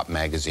Bebop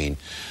magazine,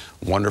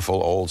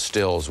 wonderful old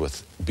stills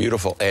with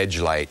beautiful edge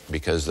light,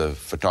 because the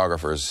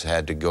photographers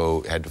had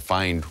to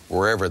find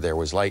wherever there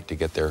was light to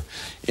get their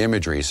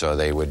imagery, so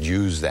they would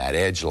use that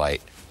edge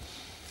light.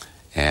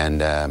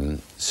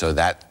 And so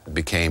that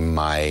became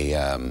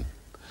my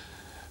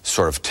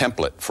sort of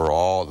template for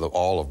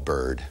all of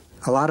Bird.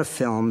 A lot of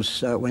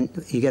films, when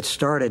you get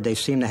started, they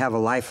seem to have a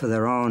life of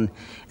their own,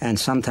 and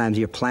sometimes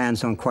your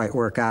plans don't quite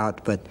work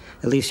out, but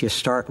at least you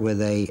start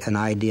with an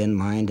idea in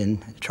mind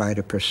and try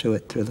to pursue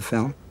it through the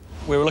film.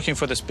 We were looking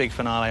for this big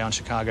finale on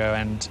Chicago,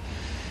 and,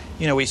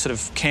 you know, we sort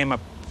of came up,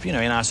 you know,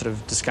 in our sort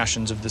of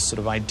discussions of this sort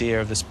of idea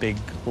of this big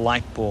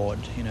light board,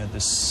 you know,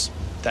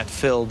 that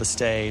filled the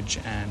stage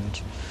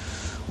and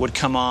would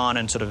come on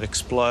and sort of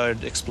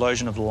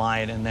explosion of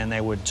light, and then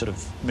they would sort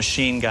of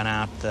machine gun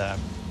out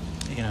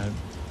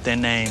their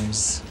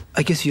names.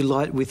 I guess you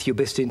light with your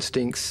best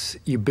instincts.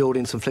 You build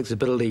in some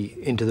flexibility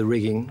into the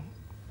rigging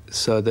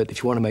so that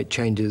if you want to make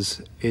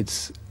changes,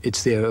 it's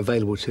there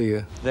available to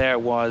you. There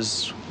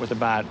was, with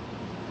about,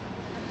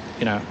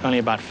 only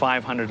about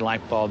 500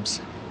 light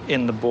bulbs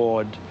in the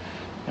board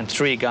and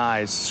 3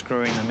 guys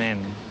screwing them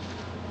in.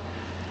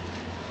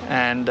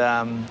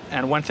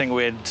 And one thing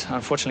we'd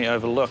unfortunately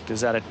overlooked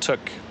is that it took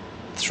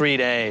 3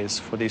 days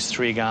for these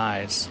 3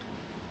 guys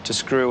to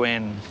screw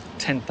in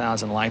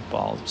 10,000 light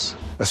bulbs.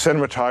 A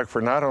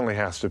cinematographer not only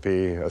has to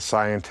be a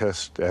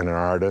scientist and an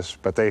artist,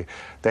 but they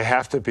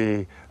have to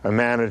be a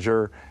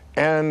manager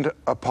and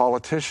a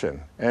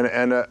politician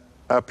and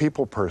a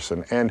people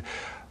person. And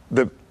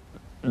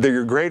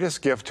your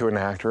greatest gift to an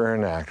actor or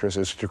an actress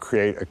is to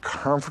create a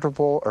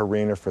comfortable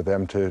arena for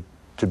them to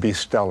be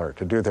stellar,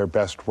 to do their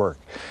best work.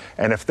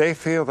 And if they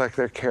feel like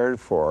they're cared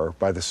for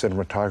by the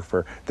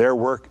cinematographer, their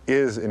work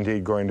is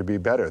indeed going to be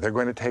better. They're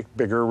going to take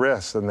bigger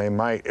risks than they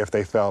might if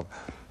they felt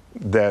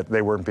that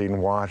they weren't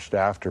being watched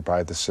after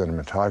by the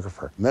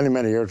cinematographer. Many,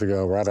 many years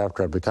ago, right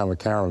after I'd become a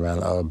cameraman,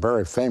 a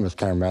very famous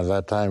cameraman at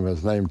that time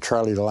was named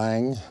Charlie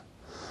Lang.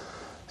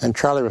 And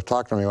Charlie was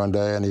talking to me one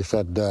day, and he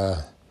said,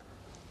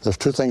 there's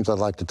 2 things I'd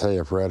like to tell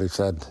you, Fred. He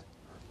said,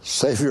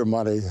 save your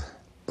money,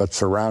 but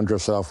surround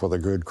yourself with a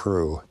good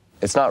crew.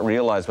 It's not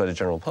realized by the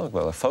general public,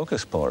 but the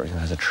focus puller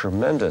has a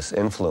tremendous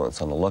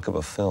influence on the look of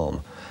a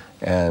film.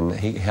 And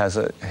he has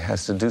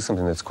to do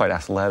something that's quite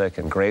athletic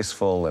and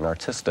graceful and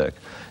artistic,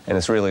 and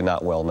it's really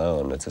not well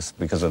known. It's just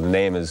because the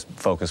name is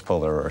focus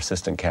puller or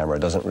assistant camera, it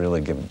doesn't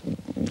really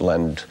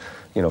lend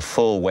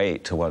full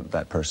weight to what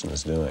that person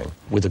is doing.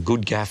 With a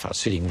good gaffer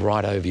sitting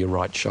right over your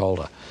right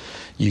shoulder,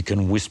 you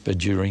can whisper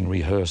during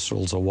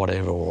rehearsals or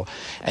whatever,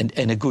 and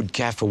a good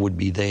gaffer would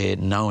be there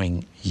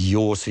knowing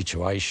your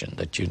situation,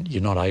 that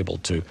you're not able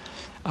to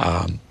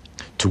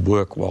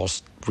work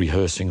whilst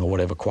rehearsing or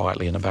whatever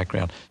quietly in the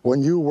background.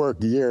 When you work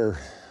year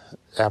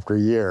after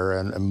year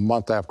and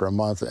month after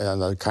month,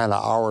 and the kind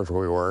of hours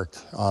we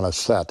worked on a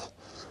set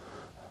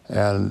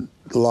and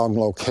long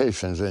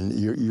locations, and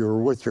you're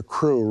with your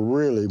crew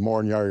really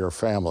more than you're your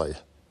family,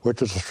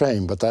 which is a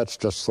shame, but that's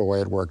just the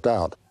way it worked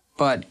out.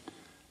 But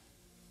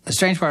the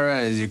strange part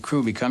about it is your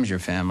crew becomes your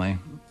family,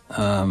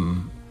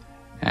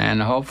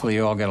 and hopefully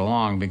you all get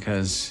along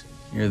because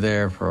you're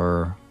there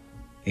for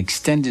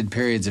extended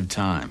periods of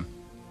time.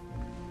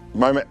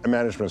 My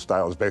management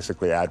style is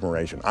basically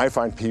admiration. I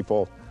find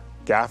people,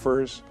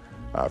 gaffers,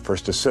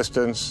 first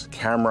assistants,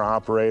 camera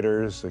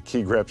operators,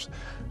 key grips,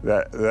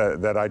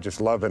 that I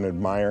just love and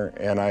admire,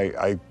 and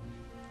I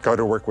go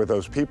to work with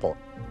those people.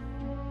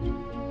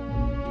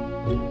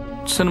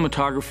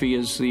 Cinematography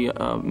is the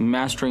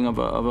mastering of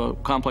a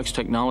complex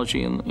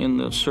technology in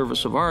the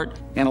service of art.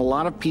 And a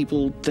lot of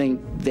people think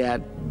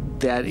that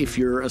if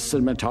you're a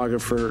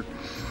cinematographer,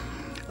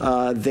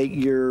 that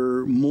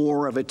you're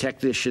more of a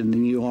technician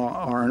than you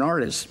are an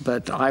artist.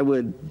 But I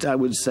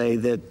would say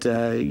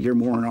that you're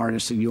more an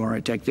artist than you are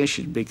a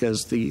technician,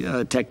 because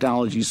the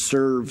technology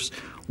serves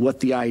what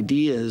the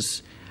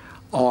ideas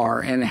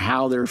are and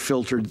how they're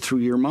filtered through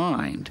your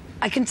mind.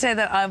 I can say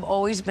that I've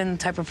always been the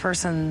type of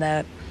person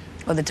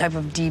or the type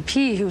of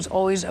DP who's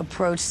always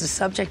approached the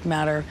subject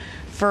matter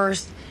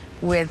first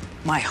with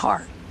my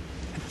heart.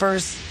 I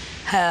first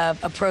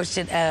have approached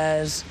it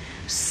as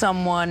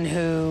someone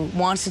who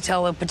wants to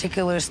tell a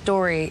particular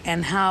story,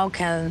 and how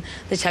can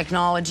the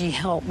technology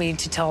help me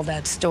to tell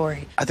that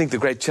story? I think the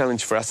great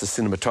challenge for us as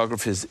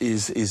cinematographers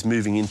is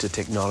moving into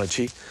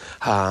technology,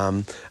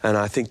 and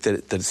I think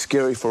that it's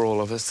scary for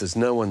all of us. There's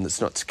no one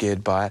that's not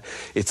scared by it.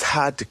 It's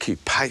hard to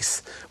keep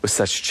pace with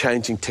such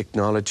changing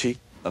technology.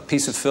 A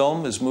piece of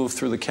film is moved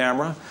through the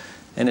camera,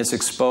 and it's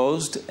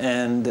exposed,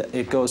 and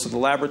it goes to the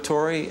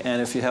laboratory, and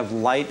if you have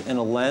light and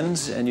a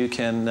lens, and you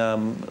can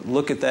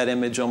look at that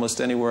image almost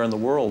anywhere in the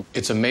world.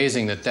 It's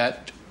amazing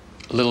that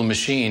little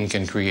machine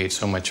can create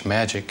so much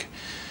magic,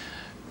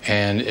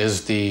 and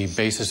is the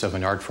basis of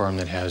an art form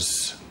that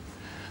has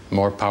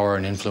more power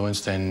and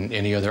influence than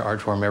any other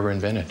art form ever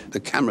invented.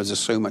 The cameras are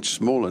so much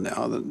smaller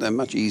now that they're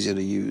much easier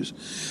to use.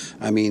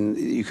 I mean,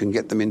 you can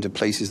get them into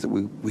places that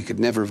we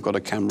could never have got a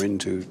camera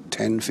into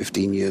 10,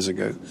 15 years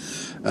ago.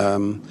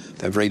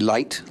 They're very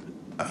light.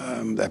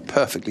 They're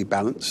perfectly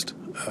balanced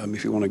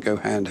if you want to go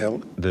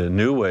handheld. The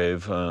new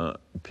wave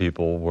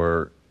people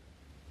were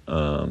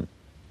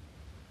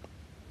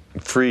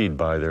freed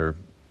by their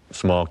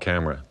small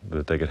camera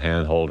that they could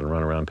handhold and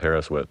run around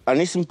Paris with.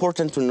 And it's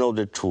important to know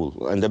the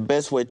tool, and the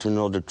best way to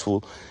know the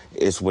tool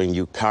is when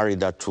you carry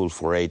that tool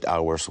for 8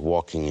 hours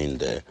walking in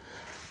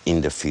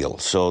the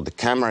field. So the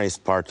camera is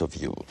part of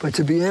you. But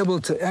to be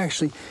able to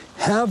actually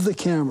have the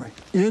camera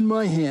in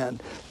my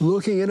hand,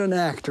 looking at an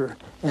actor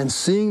and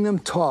seeing them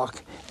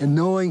talk and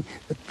knowing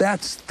that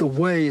that's the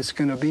way it's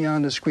going to be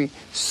on the screen,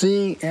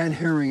 seeing and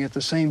hearing at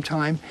the same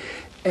time,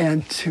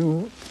 and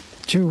to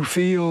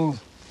feel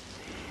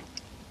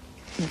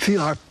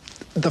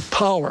the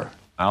power.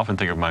 I often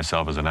think of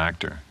myself as an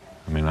actor.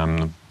 I mean, I'm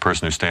the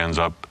person who stands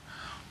up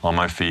on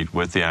my feet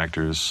with the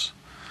actors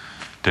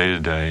day to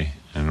day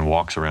and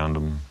walks around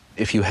them.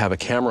 If you have a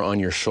camera on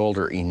your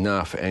shoulder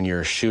enough and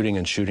you're shooting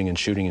and shooting and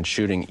shooting and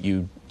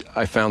shooting,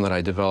 I found that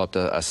I developed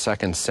a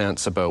second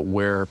sense about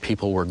where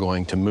people were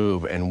going to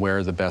move and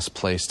where the best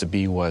place to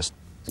be was.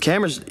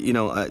 Cameras, you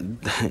know,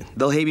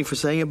 they'll hate me for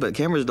saying it, but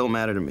cameras don't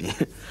matter to me.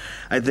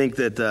 I think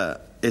that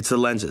it's the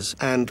lenses.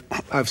 And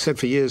I've said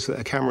for years that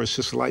a camera is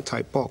just a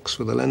light-type box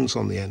with a lens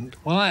on the end.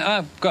 Well,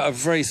 I've got a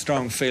very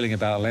strong feeling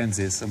about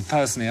lenses, and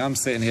personally, I'm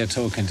sitting here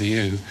talking to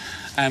you,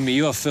 and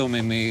you're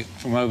filming me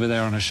from over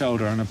there on a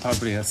shoulder on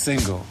probably a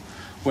single,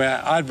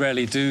 where I'd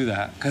rarely do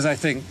that, because I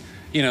think,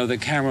 you know, the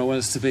camera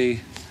was to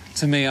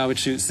me, I would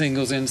shoot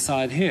singles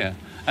inside here,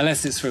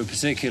 unless it's for a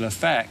particular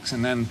effect,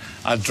 and then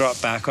I'd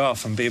drop back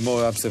off and be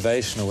more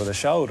observational with a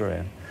shoulder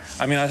in.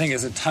 I mean, I think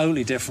it's a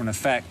totally different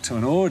effect to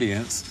an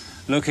audience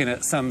looking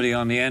at somebody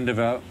on the end of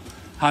a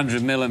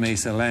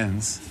 100mm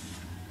lens,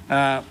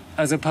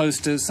 as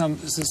opposed to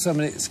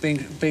somebody that's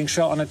being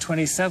shot on a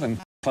 27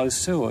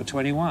 close to or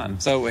 21.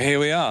 So here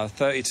we are,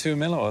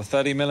 32mm or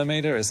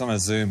 30mm. It's on a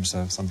zoom,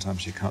 so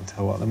sometimes you can't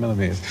tell what the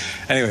millimeter is.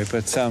 Anyway,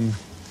 but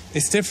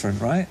it's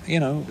different, right?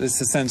 You know,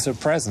 it's a sense of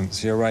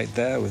presence. You're right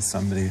there with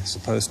somebody as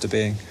opposed to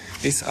being...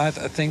 I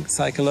think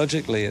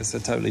psychologically it's a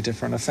totally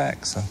different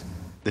effect, so...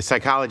 The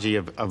psychology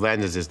of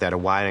lenses is that a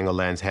wide-angle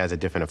lens has a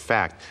different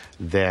effect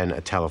than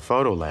a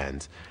telephoto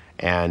lens.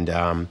 And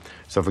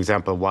so, for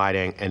example,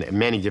 wide-angle, and in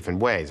many different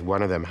ways.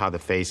 One of them, how the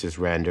face is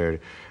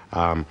rendered.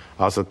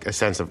 Also, a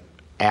sense of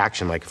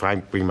action, like if I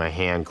bring my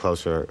hand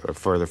closer or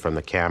further from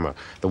the camera,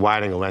 the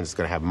wide-angle lens is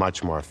going to have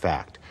much more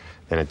effect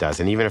than it does.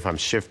 And even if I'm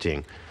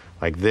shifting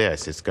like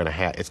this, it's going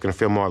to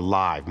feel more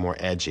live, more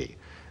edgy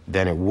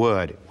than it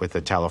would with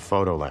a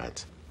telephoto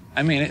lens.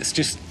 I mean, it's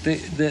just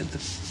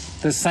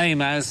the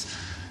same as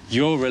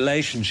your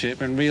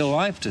relationship in real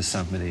life to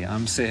somebody.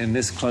 I'm sitting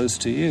this close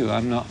to you.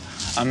 I'm not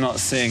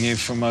seeing you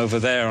from over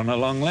there on a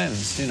long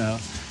lens, you know.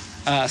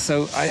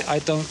 So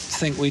I don't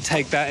think we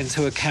take that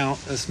into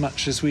account as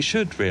much as we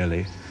should,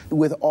 really.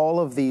 With all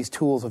of these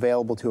tools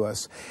available to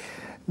us,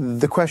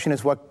 the question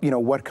is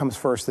what comes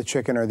first, the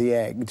chicken or the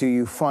egg? Do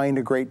you find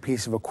a great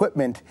piece of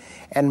equipment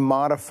and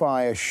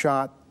modify a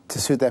shot to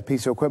suit that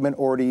piece of equipment,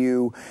 or do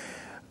you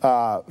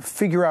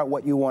figure out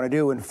what you want to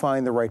do and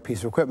find the right piece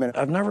of equipment?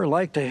 I've never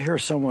liked to hear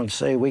someone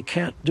say we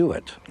can't do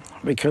it,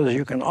 because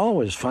you can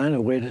always find a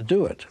way to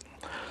do it.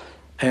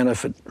 And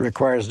if it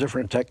requires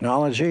different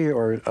technology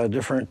or a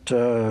different,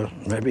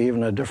 maybe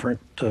even a different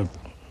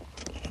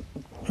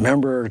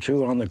member or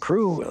two on the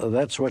crew,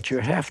 that's what you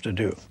have to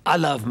do. I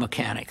love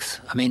mechanics.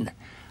 I mean,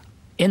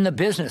 in the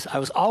business, I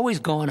was always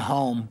going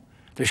home,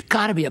 there's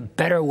got to be a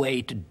better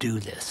way to do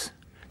this.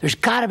 There's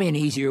got to be an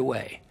easier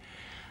way.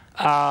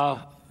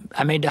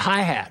 I made the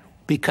hi-hat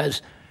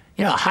because,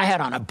 you know, a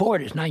hi-hat on a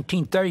board is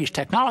 1930s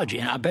technology,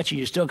 and I bet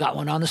you still got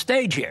one on the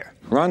stage here.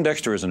 Ron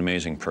Dexter is an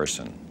amazing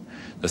person.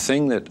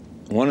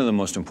 One of the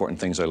most important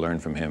things I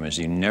learned from him is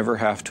you never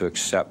have to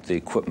accept the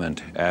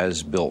equipment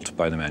as built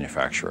by the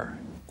manufacturer.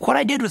 What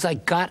I did was I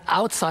got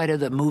outside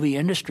of the movie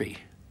industry.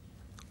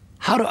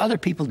 How do other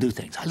people do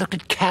things? I looked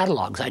at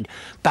catalogs. I'd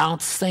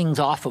bounce things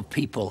off of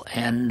people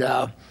and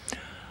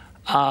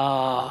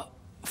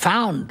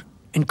found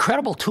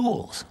incredible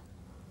tools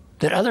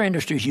that other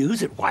industries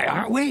use. Why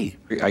aren't we?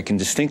 I can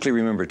distinctly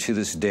remember to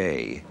this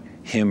day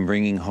him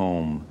bringing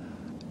home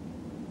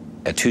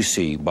a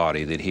 2C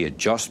body that he had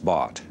just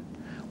bought,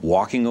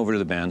 walking over to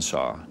the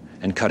bandsaw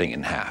and cutting it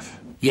in half.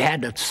 You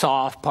had to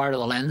saw off part of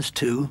the lens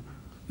to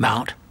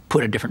mount,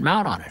 put a different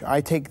mount on it.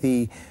 I take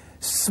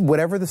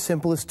whatever the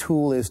simplest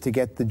tool is to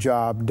get the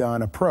job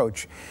done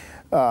approach.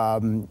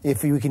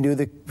 If we can do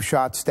the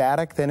shot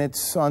static, then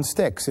it's on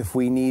sticks. If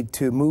we need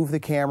to move the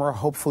camera,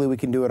 hopefully we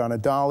can do it on a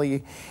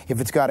dolly. If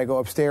it's got to go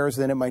upstairs,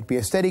 then it might be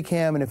a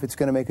Steadicam, and if it's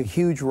going to make a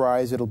huge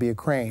rise, it'll be a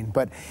crane.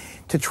 But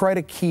to try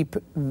to keep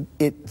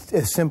it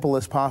as simple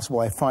as possible,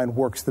 I find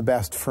works the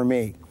best for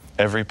me.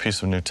 Every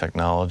piece of new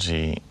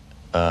technology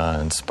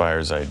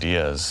inspires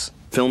ideas,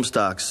 Film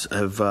stocks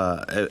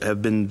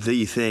have been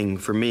the thing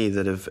for me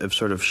that have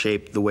sort of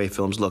shaped the way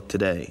films look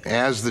today.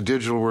 As the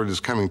digital world is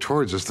coming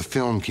towards us, the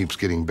film keeps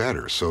getting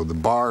better. So the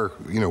bar,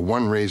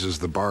 one raises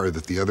the bar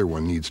that the other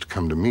one needs to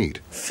come to meet.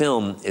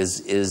 Film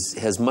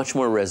has much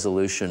more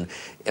resolution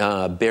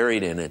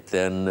buried in it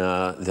than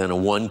a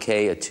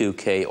 1K, a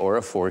 2K, or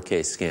a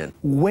 4K scan.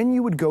 When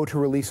you would go to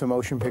release a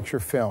motion picture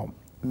film,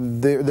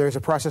 there's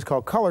a process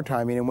called color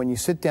timing, and when you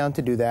sit down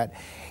to do that,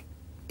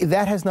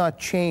 that has not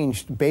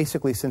changed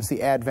basically since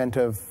the advent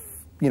of,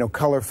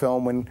 color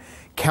film when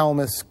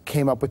Calmus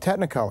came up with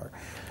Technicolor.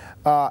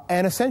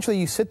 And essentially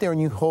you sit there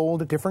and you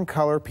hold different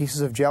color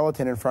pieces of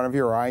gelatin in front of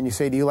your eye and you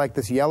say, do you like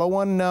this yellow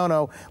one?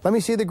 No. Let me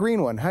see the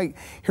green one. Hey,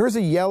 here's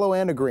a yellow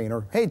and a green.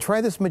 Or, hey,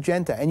 try this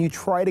magenta. And you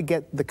try to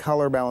get the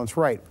color balance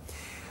right.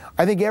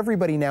 I think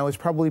everybody now has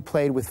probably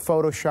played with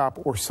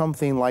Photoshop or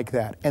something like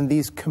that. And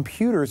these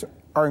computers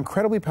are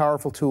incredibly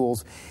powerful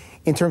tools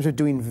in terms of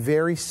doing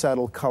very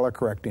subtle color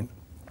correcting.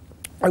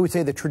 I would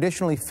say that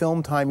traditionally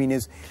film timing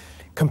is,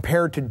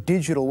 compared to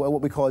digital,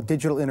 what we call a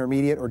digital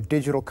intermediate or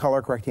digital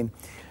color correcting,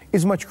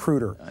 is much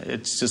cruder.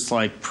 It's just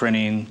like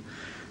printing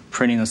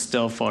a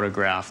still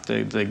photograph.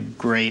 The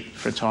great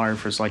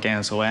photographers like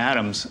Ansel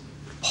Adams,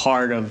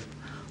 part of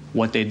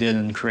what they did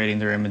in creating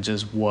their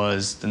images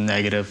was the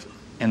negative,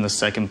 and the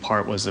second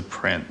part was the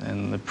print.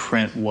 And the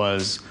print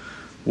was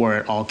where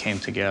it all came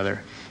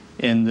together.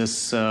 In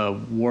this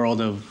world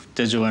of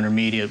digital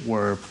intermediate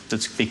where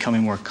it's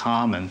becoming more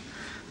common,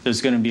 there's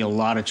going to be a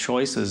lot of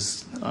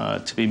choices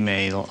to be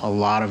made, a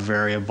lot of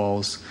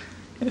variables.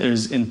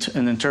 There's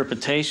an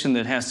interpretation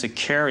that has to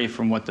carry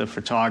from what the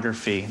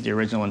photography, the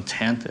original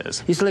intent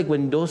is. It's like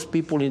when those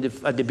people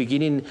at the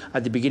beginning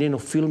of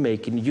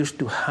filmmaking used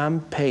to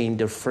hand paint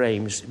their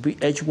frames.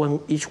 Each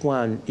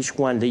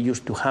one they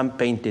used to hand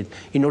paint it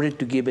in order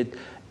to give it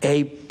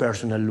a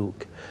personal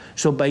look.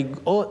 So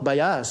by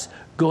us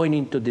going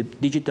into the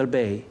digital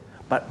bay,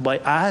 but by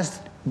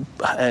us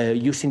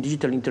using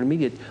digital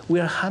intermediate,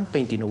 we are hand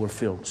painting our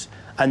films,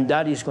 and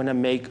that is going to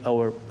make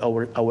our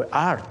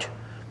art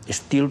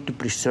still to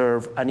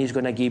preserve, and it's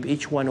going to give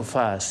each one of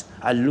us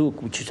a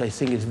look which I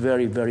think is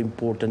very, very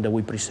important that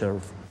we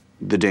preserve.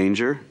 The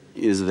danger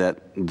is that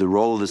the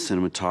role of the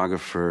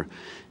cinematographer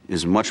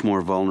is much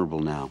more vulnerable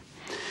now.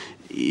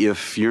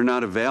 If you're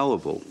not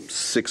available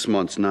 6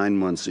 months, 9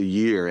 months, a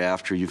year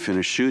after you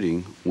finish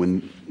shooting,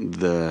 when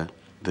the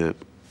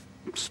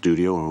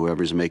studio or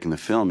whoever's making the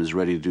film is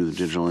ready to do the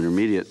digital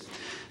intermediate,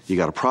 you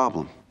got a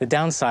problem. The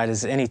downside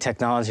is any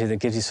technology that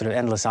gives you sort of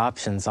endless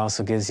options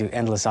also gives you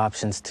endless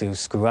options to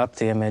screw up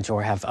the image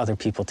or have other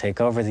people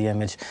take over the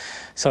image.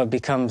 So it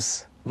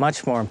becomes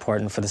much more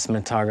important for the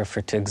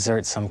cinematographer to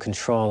exert some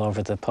control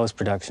over the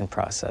post-production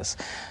process.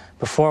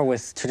 Before,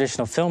 with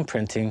traditional film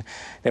printing,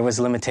 there was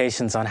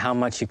limitations on how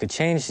much you could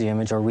change the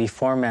image or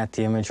reformat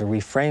the image or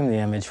reframe the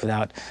image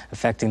without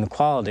affecting the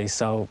quality.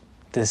 So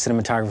the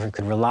cinematographer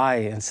could rely,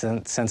 in a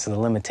sense of the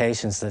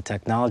limitations of the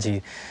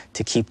technology,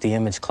 to keep the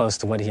image close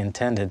to what he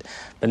intended.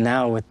 But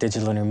now with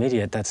digital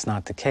intermediate, that's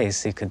not the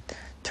case. He could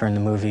turn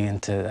the movie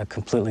into a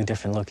completely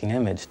different looking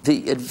image.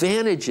 The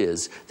advantage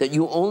is that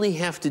you only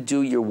have to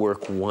do your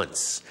work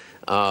once.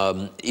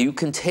 You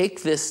can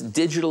take this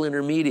digital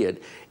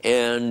intermediate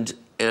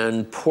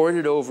and port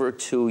it over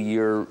to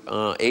your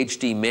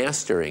HD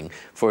mastering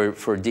for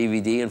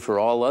DVD and for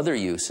all other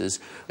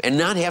uses, and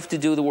not have to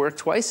do the work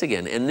twice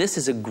again. And this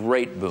is a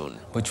great boon.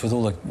 Which with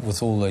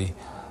all the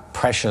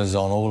pressures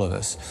on all of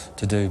us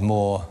to do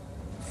more,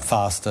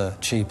 faster,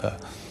 cheaper,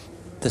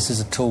 this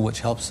is a tool which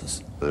helps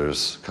us.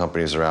 There's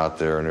companies that are out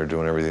there and they're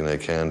doing everything they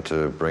can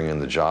to bring in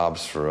the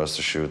jobs for us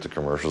to shoot the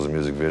commercials and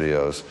music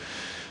videos.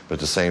 But at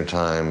the same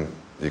time,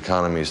 the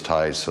economy is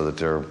tight so that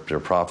their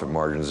profit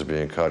margins are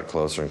being cut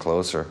closer and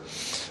closer.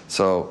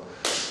 So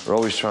we're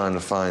always trying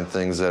to find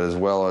things that, as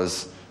well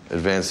as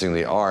advancing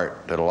the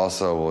art, that'll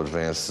also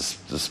advance,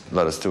 just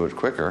let us do it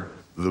quicker.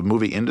 The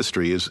movie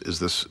industry is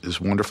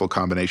this wonderful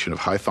combination of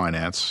high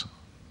finance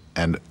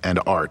and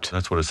art.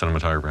 That's what a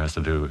cinematographer has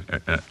to do,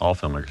 all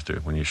filmmakers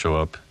do. When you show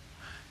up,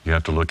 you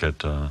have to look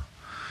at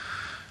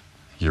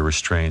your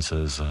restraints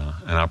as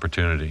an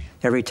opportunity.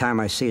 Every time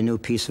I see a new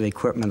piece of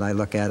equipment, I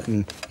look at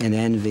it in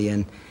envy,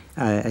 and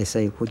I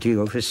say, would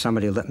you wish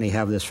somebody let me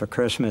have this for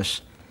Christmas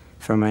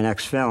for my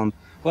next film?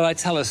 Well, I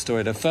tell a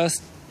story. The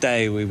first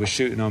day we were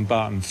shooting on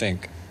Barton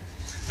Fink,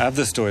 I have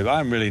the story, but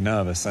I'm really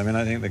nervous. I mean,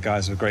 I think the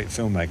guys were great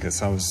filmmakers,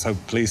 so I was so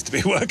pleased to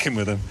be working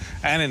with them.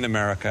 And in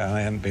America, and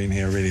I hadn't been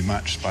here really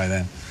much by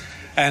then.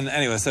 And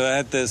anyway, so I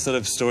had the sort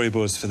of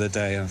storyboards for the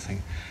day, and I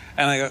think.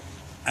 And I go,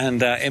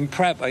 and in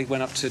prep, I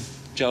went up to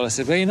Joel. I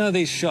said, well, you know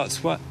these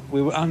shots, what?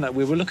 We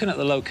were looking at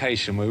the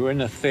location. We were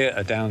in a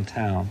theatre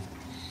downtown.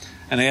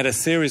 And they had a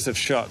series of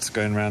shots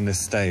going around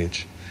this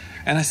stage.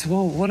 And I said,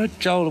 well, what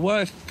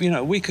if,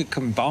 we could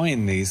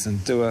combine these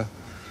and do a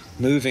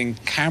moving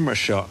camera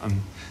shot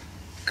and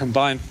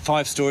combine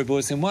 5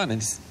 storyboards in one?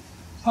 And he said,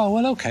 oh,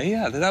 well, okay,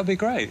 yeah, that'd be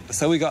great.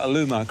 So we got a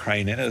Lumar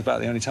crane in. It was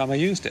about the only time I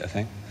used it, I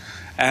think.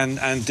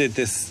 And did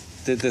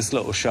this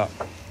little shot.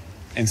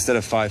 Instead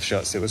of 5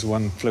 shots, it was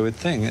one fluid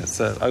thing. It's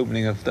the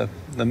opening of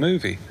the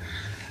movie.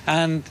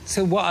 And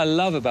so what I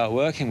love about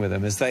working with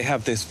them is they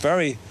have this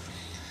very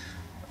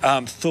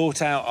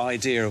thought-out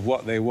idea of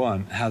what they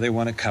want, how they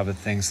want to cover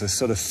things, the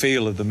sort of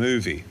feel of the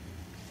movie.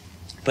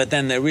 But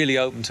then they're really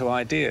open to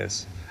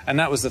ideas. And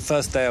that was the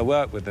first day I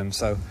worked with them.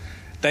 So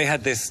they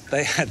had this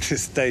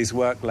day's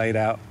work laid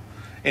out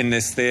in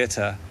this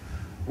theatre.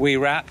 We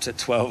wrapped at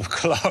 12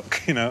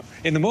 o'clock, you know,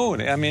 in the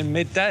morning, I mean,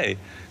 midday,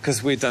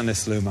 because we'd done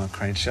this Lumar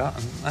crane shot,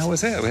 and that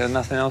was it. We had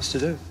nothing else to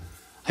do.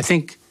 I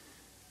think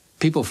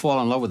people fall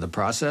in love with the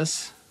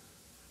process,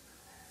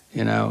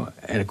 you know,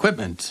 and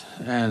equipment,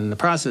 and the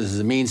process is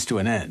a means to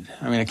an end.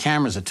 I mean, a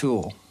camera's a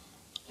tool,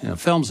 you know,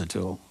 film's a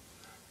tool,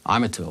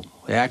 I'm a tool,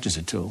 the actor's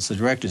a tool, the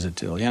director's a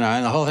tool, you know,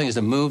 and the whole thing is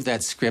to move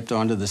that script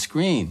onto the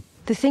screen.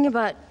 The thing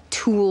about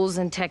tools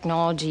and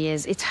technology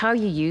is it's how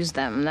you use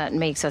them that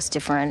makes us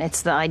different.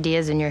 It's the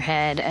ideas in your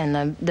head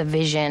and the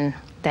vision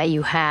that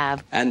you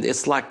have. And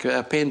it's like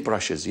paint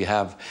brushes. You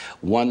have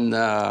one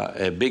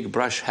a big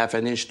brush,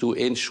 1/2 inch, 2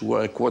 inch,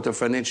 1/4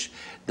 of an inch.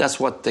 That's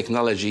what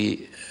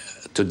technology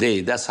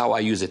today, that's how I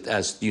use it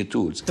as new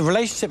tools. The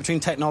relationship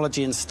between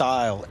technology and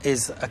style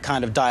is a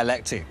kind of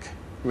dialectic,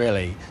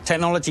 really.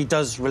 Technology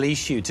does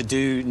release you to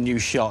do new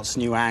shots,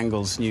 new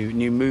angles,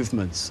 new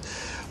movements.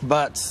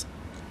 But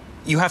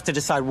you have to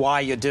decide why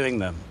you're doing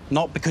them,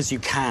 not because you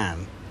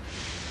can,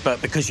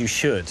 but because you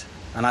should.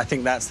 And I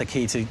think that's the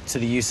key to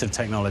the use of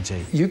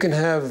technology. You can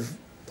have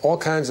all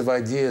kinds of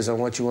ideas on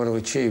what you want to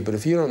achieve, but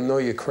if you don't know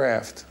your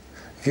craft,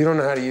 if you don't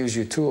know how to use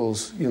your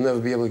tools, you'll never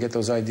be able to get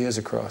those ideas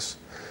across.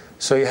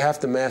 So you have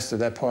to master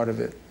that part of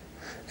it.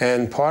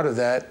 And part of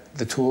that,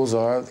 the tools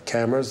are the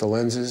cameras, the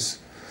lenses,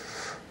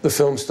 the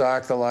film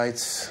stock, the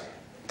lights,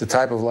 the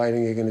type of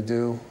lighting you're going to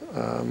do,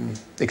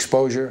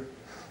 exposure,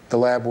 the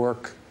lab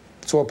work.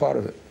 It's all part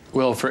of it.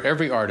 Well, for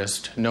every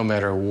artist, no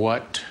matter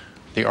what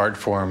the art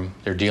form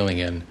they're dealing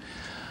in,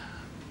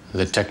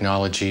 the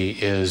technology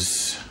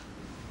is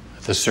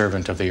the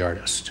servant of the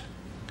artist.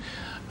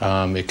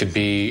 It could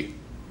be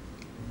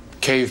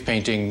cave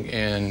painting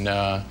in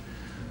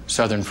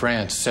southern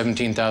France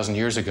 17,000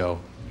 years ago.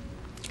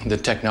 The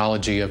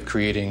technology of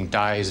creating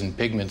dyes and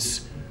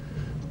pigments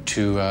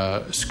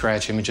to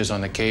scratch images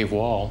on the cave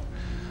wall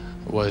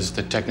was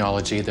the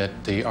technology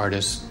that the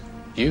artist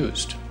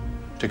used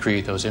to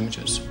create those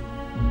images.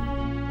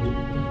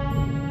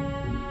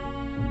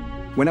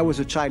 When I was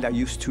a child, I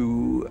used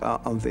to,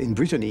 in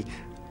Brittany,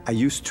 I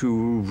used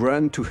to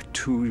run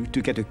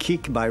to get a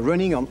kick by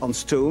running on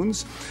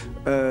stones,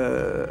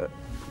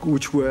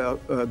 which were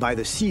by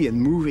the sea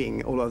and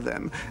moving, all of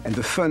them. And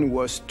the fun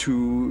was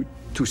to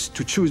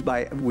choose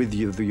with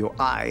your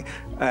eye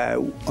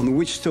on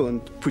which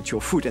stone put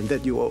your foot, and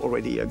then you were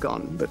already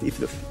gone. But if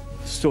the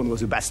stone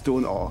was a bad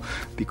stone, or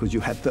because you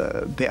had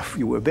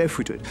you were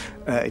barefooted,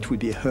 it would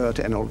be hurt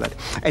and all that.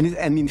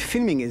 And in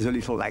filming is a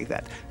little like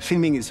that.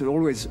 Filming is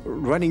always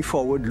running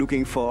forward,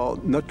 looking for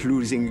not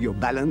losing your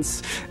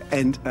balance,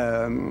 and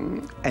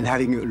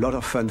having a lot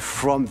of fun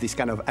from this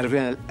kind of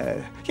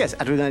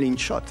adrenaline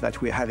shot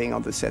that we're having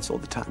on the sets all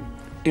the time.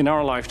 In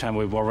our lifetime,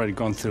 we've already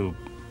gone through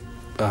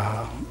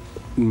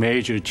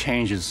major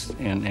changes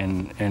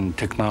in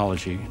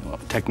technology,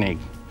 technique,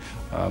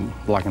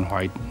 black and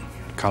white,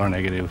 color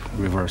negative,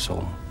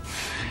 reversal.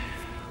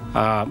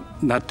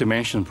 Not to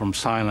mention from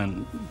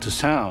silent to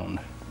sound.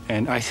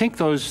 And I think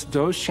those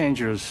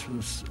changes,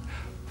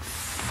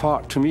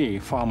 to me,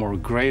 far more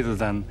greater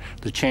than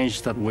the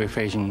change that we're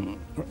facing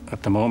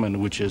at the moment,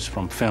 which is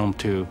from film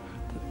to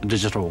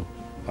digital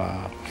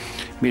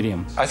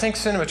medium. I think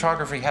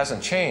cinematography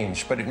hasn't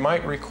changed, but it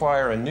might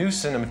require a new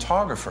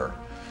cinematographer,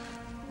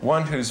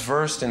 one who's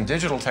versed in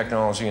digital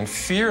technology and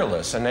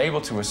fearless and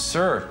able to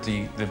assert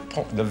the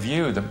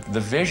view, the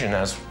vision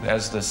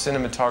as the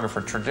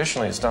cinematographer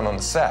traditionally has done on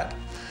the set,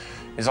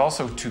 is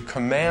also to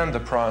command the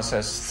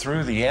process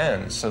through the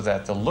end so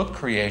that the look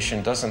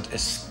creation doesn't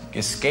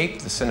escape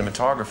the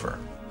cinematographer.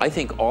 I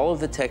think all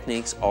of the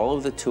techniques, all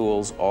of the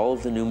tools, all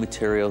of the new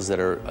materials that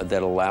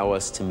allow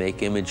us to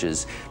make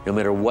images, no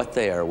matter what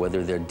they are,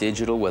 whether they're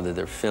digital, whether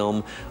they're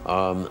film,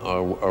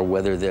 or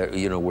whether they're,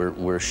 you know,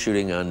 we're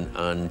shooting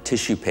on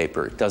tissue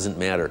paper, it doesn't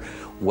matter.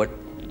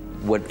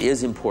 What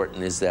is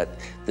important is that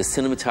the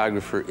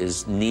cinematographer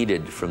is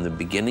needed from the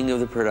beginning of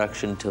the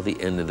production till the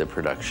end of the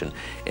production.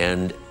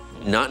 And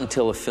not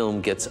until a film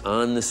gets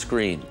on the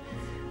screen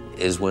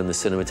is when the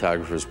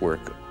cinematographer's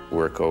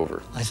work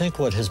over. I think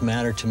what has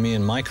mattered to me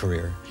in my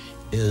career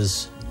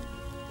is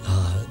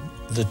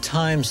the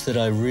times that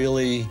I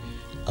really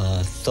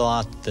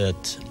thought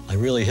that I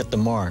really hit the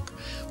mark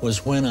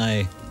was when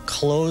I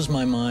closed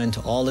my mind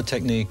to all the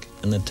technique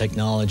and the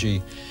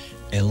technology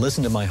and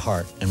listened to my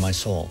heart and my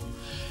soul.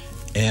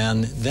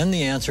 And then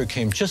the answer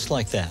came just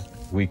like that.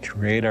 We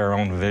create our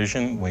own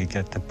vision, we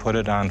get to put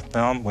it on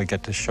film, we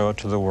get to show it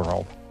to the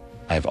world.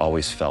 I've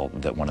always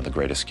felt that one of the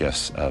greatest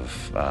gifts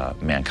of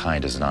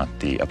mankind is not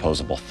the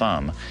opposable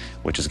thumb,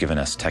 which has given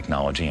us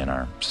technology in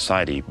our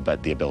society,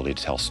 but the ability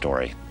to tell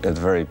story. At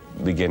the very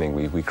beginning,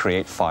 we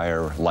create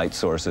fire, light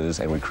sources,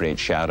 and we create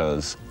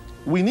shadows.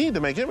 we need to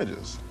make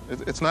images.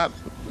 It's not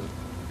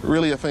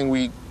really a thing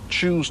we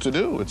choose to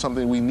do. It's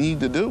something we need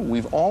to do.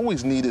 We've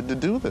always needed to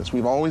do this.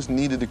 We've always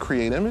needed to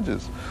create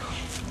images.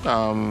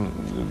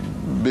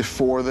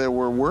 Before there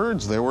were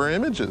words, there were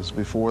images.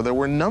 Before there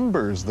were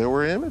numbers, there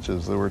were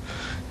images. There were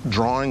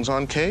drawings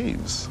on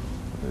caves.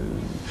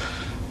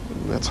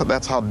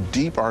 That's how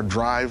deep our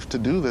drive to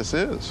do this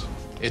is.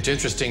 It's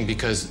interesting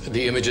because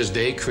the images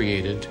they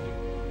created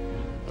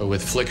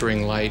with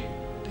flickering light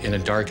in a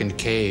darkened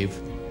cave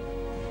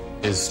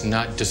is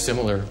not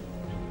dissimilar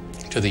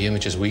to the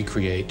images we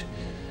create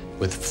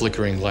with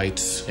flickering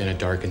lights in a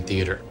darkened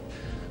theater.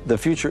 The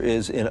future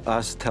is in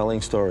us telling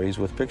stories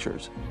with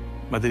pictures.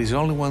 But there is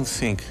only one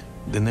thing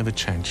that never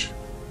changes: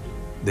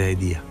 the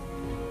idea.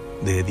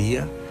 The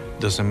idea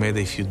doesn't matter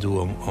if you do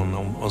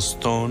on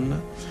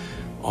stone,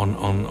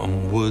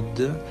 on wood,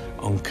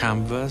 on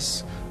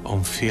canvas,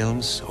 on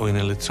films, or in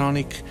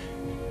electronic.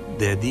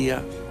 The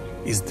idea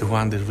is the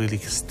one that really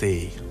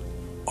stays,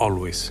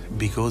 always,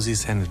 because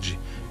it's energy,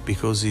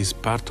 because it's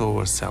part of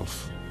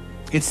ourselves.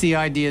 It's the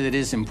idea that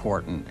is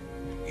important.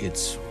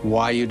 It's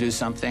why you do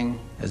something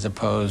as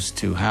opposed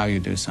to how you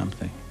do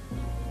something.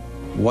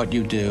 What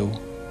you do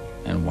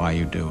and why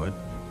you do it.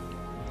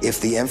 If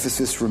the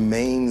emphasis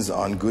remains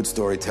on good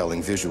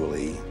storytelling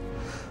visually,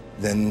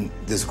 then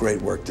there's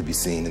great work to be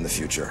seen in the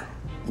future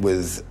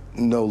with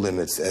no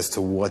limits as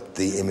to what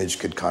the image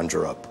could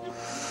conjure up.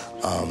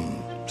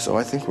 So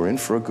I think we're in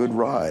for a good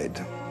ride.